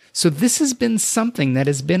 So this has been something that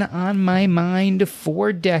has been on my mind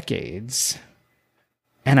for decades,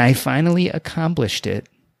 and I finally accomplished it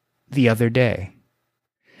the other day.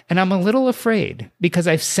 And I'm a little afraid because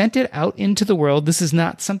I've sent it out into the world. This is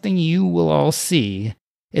not something you will all see.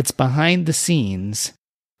 It's behind the scenes,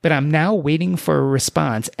 but I'm now waiting for a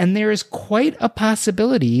response, and there is quite a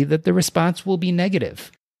possibility that the response will be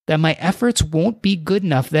negative, that my efforts won't be good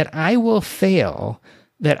enough, that I will fail,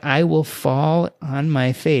 that I will fall on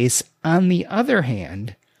my face. On the other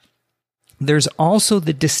hand, there's also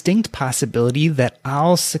the distinct possibility that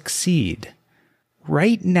I'll succeed.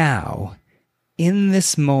 Right now, in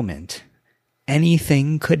this moment,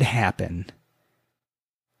 anything could happen.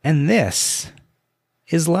 And this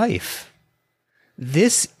is life.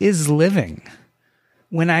 This is living.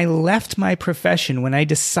 When I left my profession, when I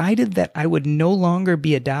decided that I would no longer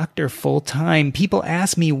be a doctor full time, people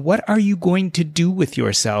asked me, what are you going to do with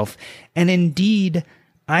yourself? And indeed,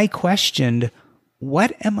 I questioned,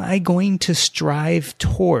 what am I going to strive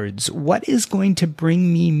towards? What is going to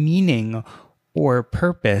bring me meaning or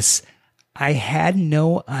purpose? I had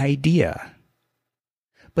no idea.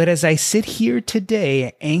 But as I sit here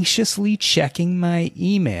today, anxiously checking my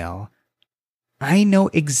email, I know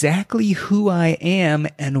exactly who I am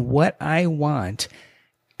and what I want,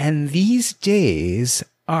 and these days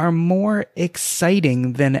are more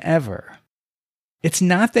exciting than ever. It's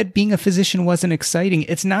not that being a physician wasn't exciting.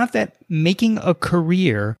 It's not that making a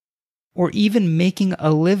career or even making a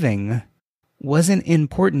living wasn't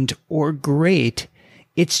important or great.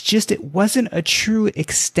 It's just it wasn't a true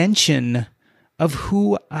extension of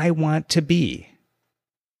who I want to be.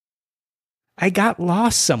 I got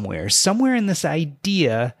lost somewhere in this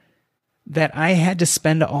idea that I had to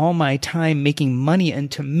spend all my time making money,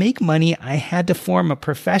 and to make money, I had to form a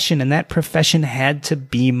profession, and that profession had to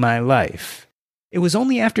be my life. It was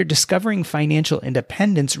only after discovering financial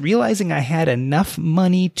independence, realizing I had enough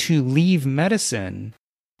money to leave medicine,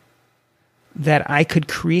 that I could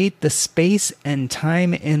create the space and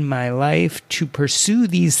time in my life to pursue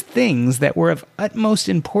these things that were of utmost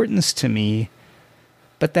importance to me,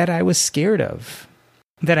 but that I was scared of,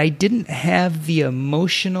 that I didn't have the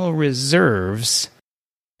emotional reserves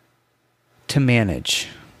to manage.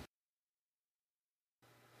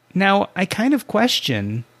 Now, I kind of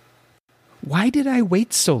question, why did I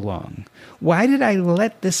wait so long? Why did I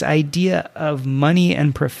let this idea of money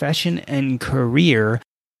and profession and career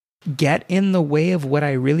get in the way of what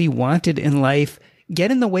I really wanted in life,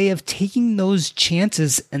 get in the way of taking those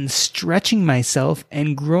chances and stretching myself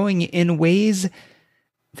and growing in ways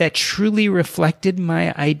that truly reflected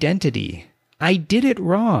my identity? I did it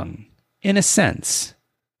wrong, in a sense.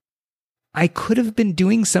 I could have been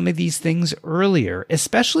doing some of these things earlier,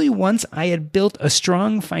 especially once I had built a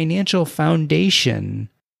strong financial foundation.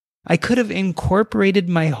 I could have incorporated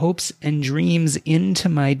my hopes and dreams into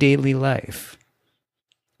my daily life.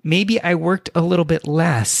 Maybe I worked a little bit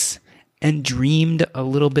less and dreamed a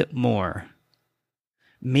little bit more.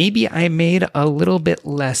 Maybe I made a little bit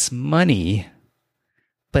less money,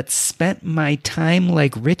 but spent my time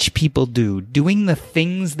like rich people do, doing the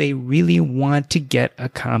things they really want to get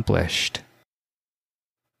accomplished.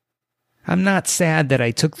 I'm not sad that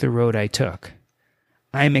I took the road I took.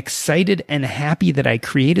 I'm excited and happy that I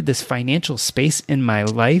created this financial space in my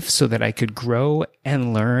life so that I could grow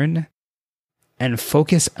and learn and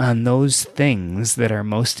focus on those things that are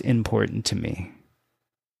most important to me.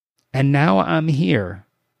 And now I'm here,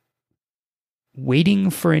 waiting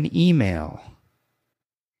for an email,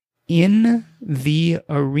 in the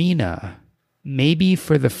arena, maybe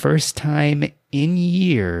for the first time in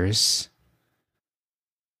years,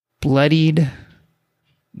 bloodied,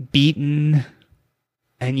 beaten,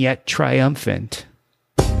 and yet triumphant.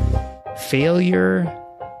 Failure,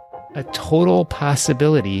 a total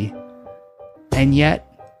possibility, and yet,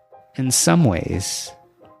 in some ways,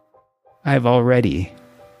 I've already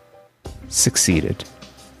succeeded.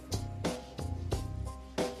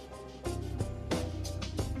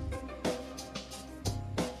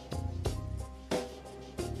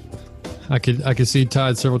 I could see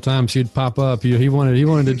Todd several times. He'd pop up. He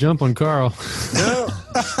wanted to jump on Carl.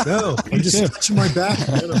 No, I'm just touching my back,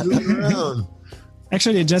 man. I'm moving around.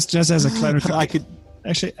 Actually, just as a clarification,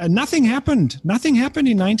 nothing happened. Nothing happened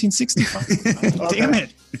in 1965. Damn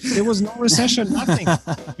it! There was no recession. Nothing.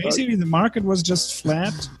 Basically, the market was just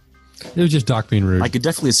flat. It was just Doc being rude. I could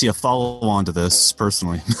definitely see a follow-on to this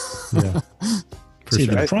personally. Yeah. See,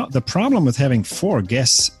 the problem with having 4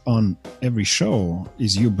 guests on every show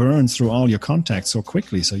is you burn through all your contacts so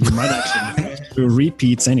quickly, so you might actually do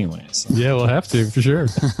repeats anyways. Yeah, we'll have to, for sure.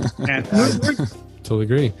 Totally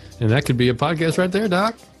agree. And that could be a podcast right there,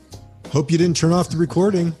 Doc. Hope you didn't turn off the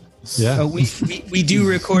recording. Yeah. We do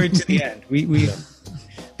record to the end. We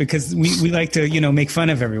because we like to, make fun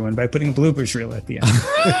of everyone by putting a bloopers reel at the end.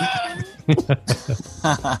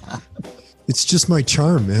 It's just my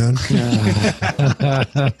charm, man.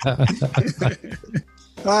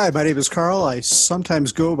 Hi, my name is Carl. I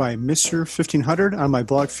sometimes go by Mr. 1500 on my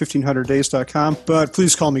blog, 1500days.com. But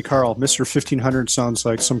please call me Carl. Mr. 1500 sounds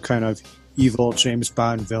like some kind of evil James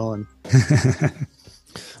Bond villain.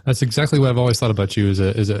 That's exactly what I've always thought about you as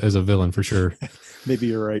a villain, for sure. Maybe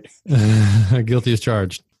you're right. Guilty as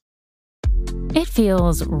charged. It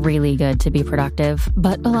feels really good to be productive,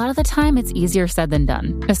 but a lot of the time it's easier said than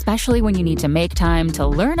done, especially when you need to make time to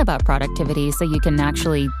learn about productivity so you can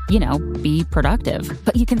actually, be productive.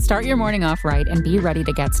 But you can start your morning off right and be ready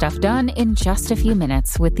to get stuff done in just a few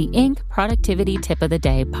minutes with the Inc. Productivity Tip of the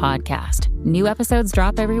Day podcast. New episodes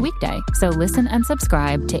drop every weekday, so listen and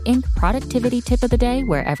subscribe to Inc. Productivity Tip of the Day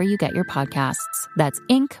wherever you get your podcasts. That's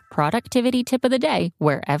Inc. Productivity Tip of the Day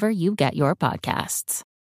wherever you get your podcasts.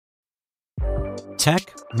 Tech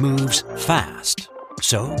moves fast,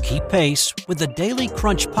 so keep pace with the Daily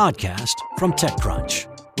Crunch podcast from TechCrunch.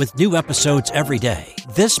 With new episodes every day,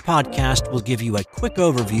 this podcast will give you a quick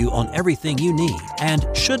overview on everything you need and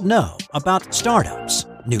should know about startups,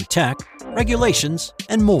 new tech, regulations,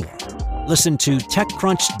 and more. Listen to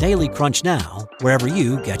TechCrunch Daily Crunch now, wherever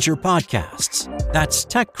you get your podcasts. That's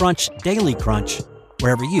TechCrunch Daily Crunch,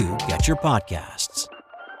 wherever you get your podcasts.